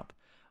Donald Trump.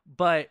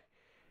 But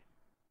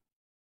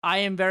I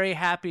am very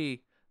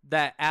happy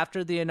that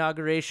after the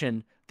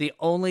inauguration, the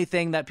only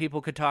thing that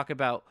people could talk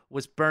about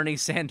was Bernie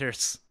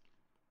Sanders.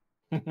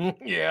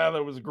 Yeah,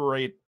 that was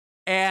great.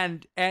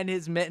 And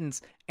his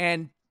mittens.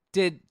 And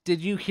did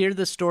you hear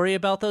the story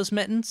about those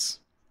mittens?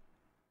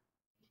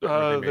 They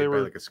were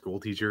were like a school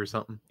teacher or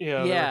something.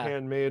 Yeah, they were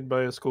handmade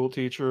by a school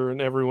teacher,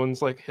 and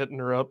everyone's like hitting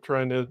her up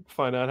trying to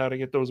find out how to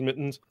get those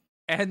mittens.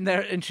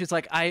 and she's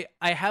like, I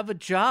have a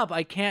job.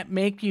 I can't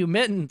make you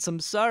mittens. I'm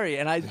sorry.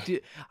 And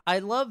I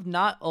love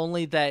not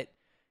only that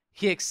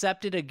he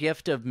accepted a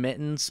gift of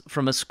mittens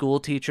from a school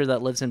teacher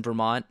that lives in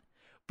Vermont,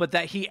 but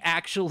that he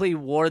actually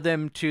wore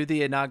them to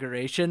the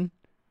inauguration.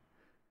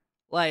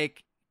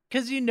 Like,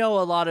 because a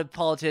lot of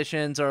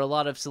politicians or a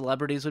lot of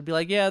celebrities would be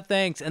like, yeah,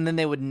 thanks. And then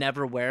they would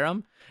never wear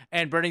them.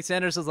 And Bernie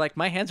Sanders was like,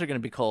 my hands are going to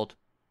be cold.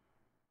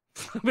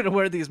 I'm going to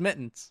wear these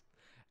mittens.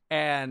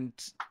 And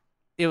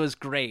it was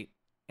great.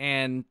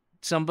 And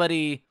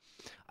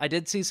I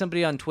did see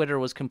somebody on Twitter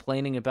was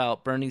complaining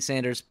about Bernie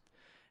Sanders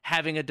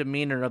having a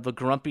demeanor of a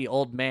grumpy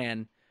old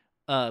man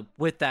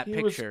with that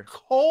picture.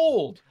 Was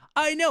cold.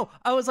 I know.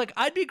 I was like,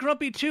 I'd be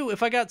grumpy too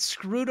if I got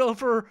screwed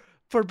over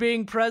for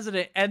being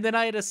president and then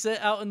I had to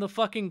sit out in the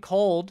fucking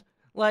cold.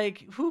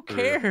 Like, who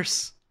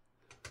cares?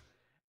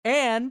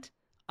 And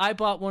I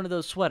bought one of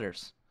those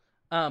sweaters.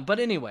 But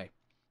anyway,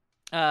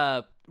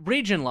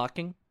 region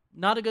locking.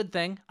 Not a good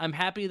thing. I'm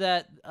happy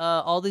that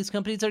all these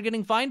companies are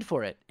getting fined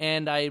for it.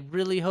 And I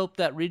really hope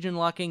that region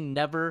locking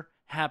never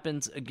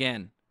happens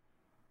again.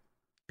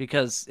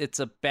 Because it's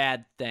a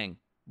bad thing.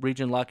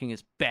 Region locking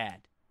is bad.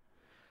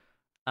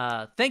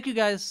 Thank you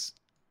guys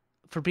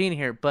for being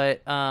here.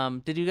 But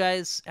did you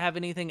guys have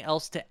anything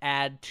else to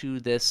add to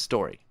this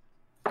story?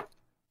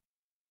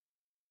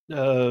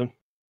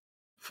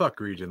 Fuck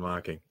region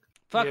locking.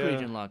 Fuck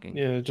region locking.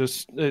 Yeah,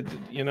 just,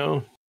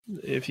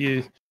 if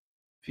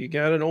you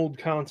got an old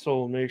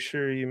console, make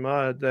sure you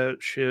mod that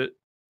shit.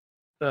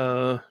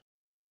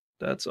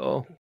 That's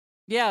all.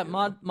 Yeah,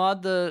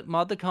 mod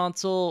the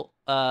console,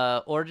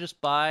 or just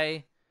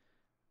buy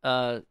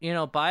a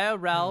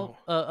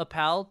a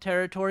PAL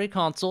territory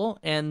console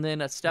and then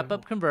a step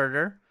up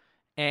converter,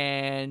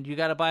 and you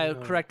got to buy a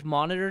correct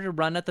monitor to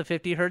run at the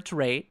 50 hertz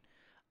rate.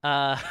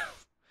 But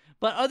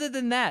other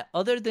than that,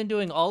 other than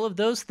doing all of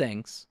those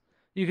things,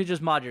 you could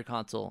just mod your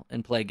console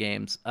and play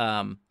games.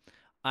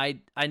 I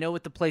know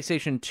with the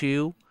PlayStation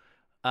 2,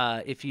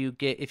 if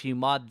you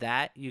mod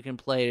that, you can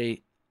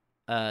play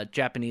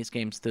Japanese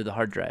games through the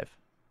hard drive.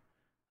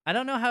 I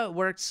don't know how it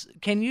works.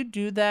 Can you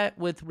do that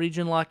with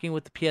region locking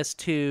with the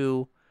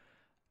PS2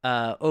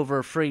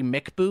 over free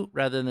MIC boot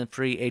rather than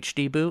free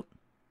HD boot?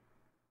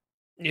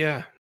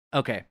 Yeah.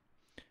 Okay.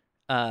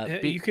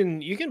 You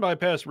can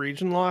bypass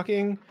region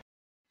locking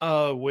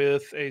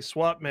with a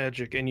swap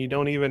magic, and you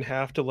don't even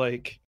have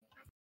to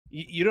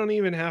you don't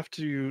even have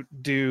to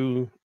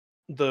do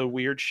the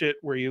weird shit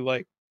where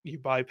you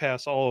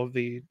bypass all of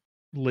the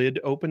lid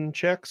open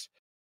checks.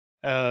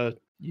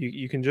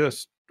 You can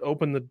just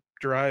open the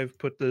drive,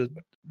 put the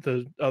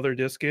other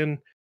disc in,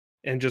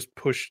 and just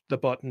push the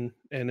button,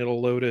 and it'll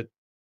load it.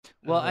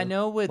 Well, I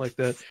know with like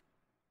that.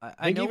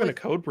 I think even a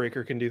code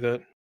breaker can do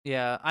that.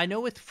 Yeah, I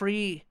know with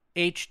free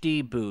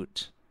HD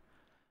boot,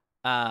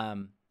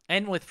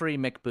 and with free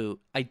MIC boot,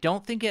 I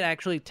don't think it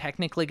actually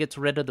technically gets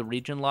rid of the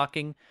region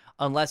locking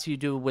unless you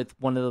do with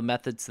one of the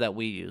methods that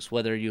we use,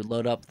 whether you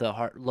load off the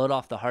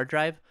hard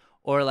drive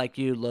or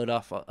you load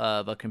off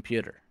of a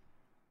computer.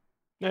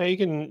 No, you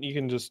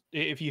can just,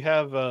 if you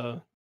have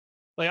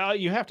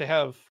you have to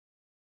have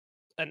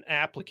an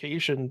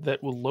application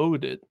that will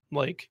load it.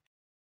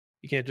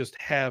 You can't just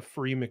have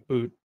free MIC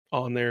boot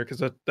on there,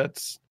 because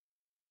that's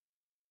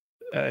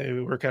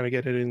we're kind of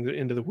getting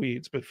into the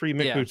weeds. But free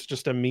MIC boot's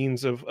just a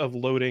means of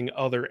loading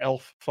other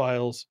ELF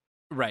files,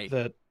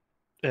 right?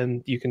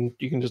 And you can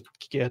just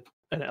get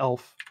an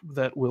ELF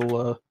that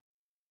will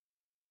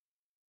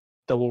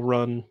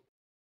run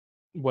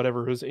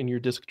whatever is in your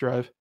disk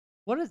drive.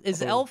 What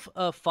is ELF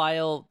a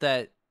file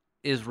that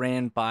is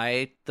ran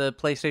by the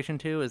PlayStation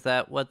 2? Is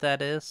that what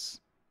that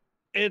is?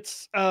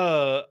 It's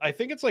I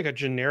think it's like a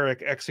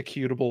generic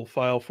executable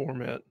file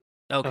format.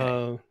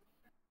 Okay.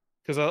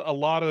 Because a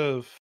lot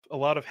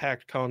of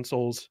hacked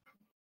consoles,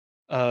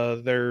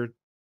 their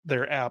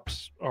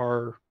apps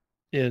are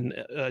in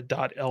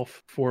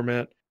 .elf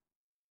format.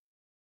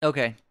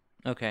 Okay,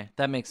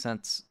 that makes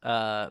sense.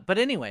 But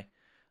anyway,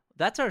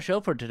 that's our show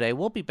for today.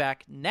 We'll be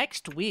back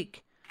next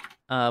week,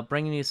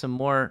 bringing you some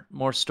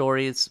more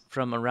stories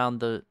from around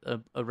the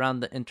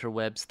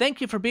interwebs.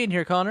 Thank you for being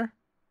here, Connor.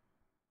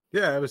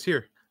 Yeah, I was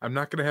here. I'm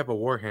not going to have a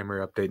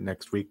Warhammer update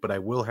next week, but I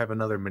will have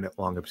another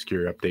minute-long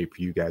obscure update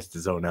for you guys to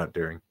zone out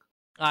during.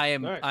 I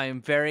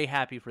am very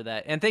happy for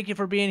that. And thank you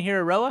for being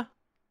here, Aroa.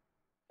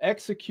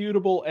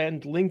 Executable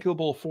and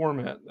linkable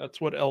format.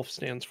 That's what ELF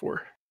stands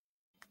for.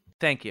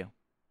 Thank you.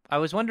 I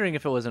was wondering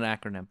if it was an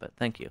acronym, but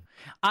thank you.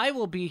 I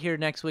will be here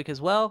next week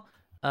as well.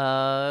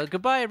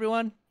 Goodbye,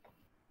 everyone.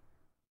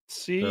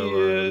 See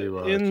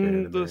you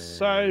in the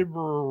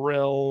cyber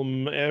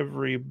realm,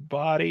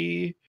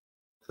 everybody.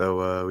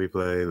 So we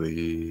play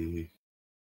League.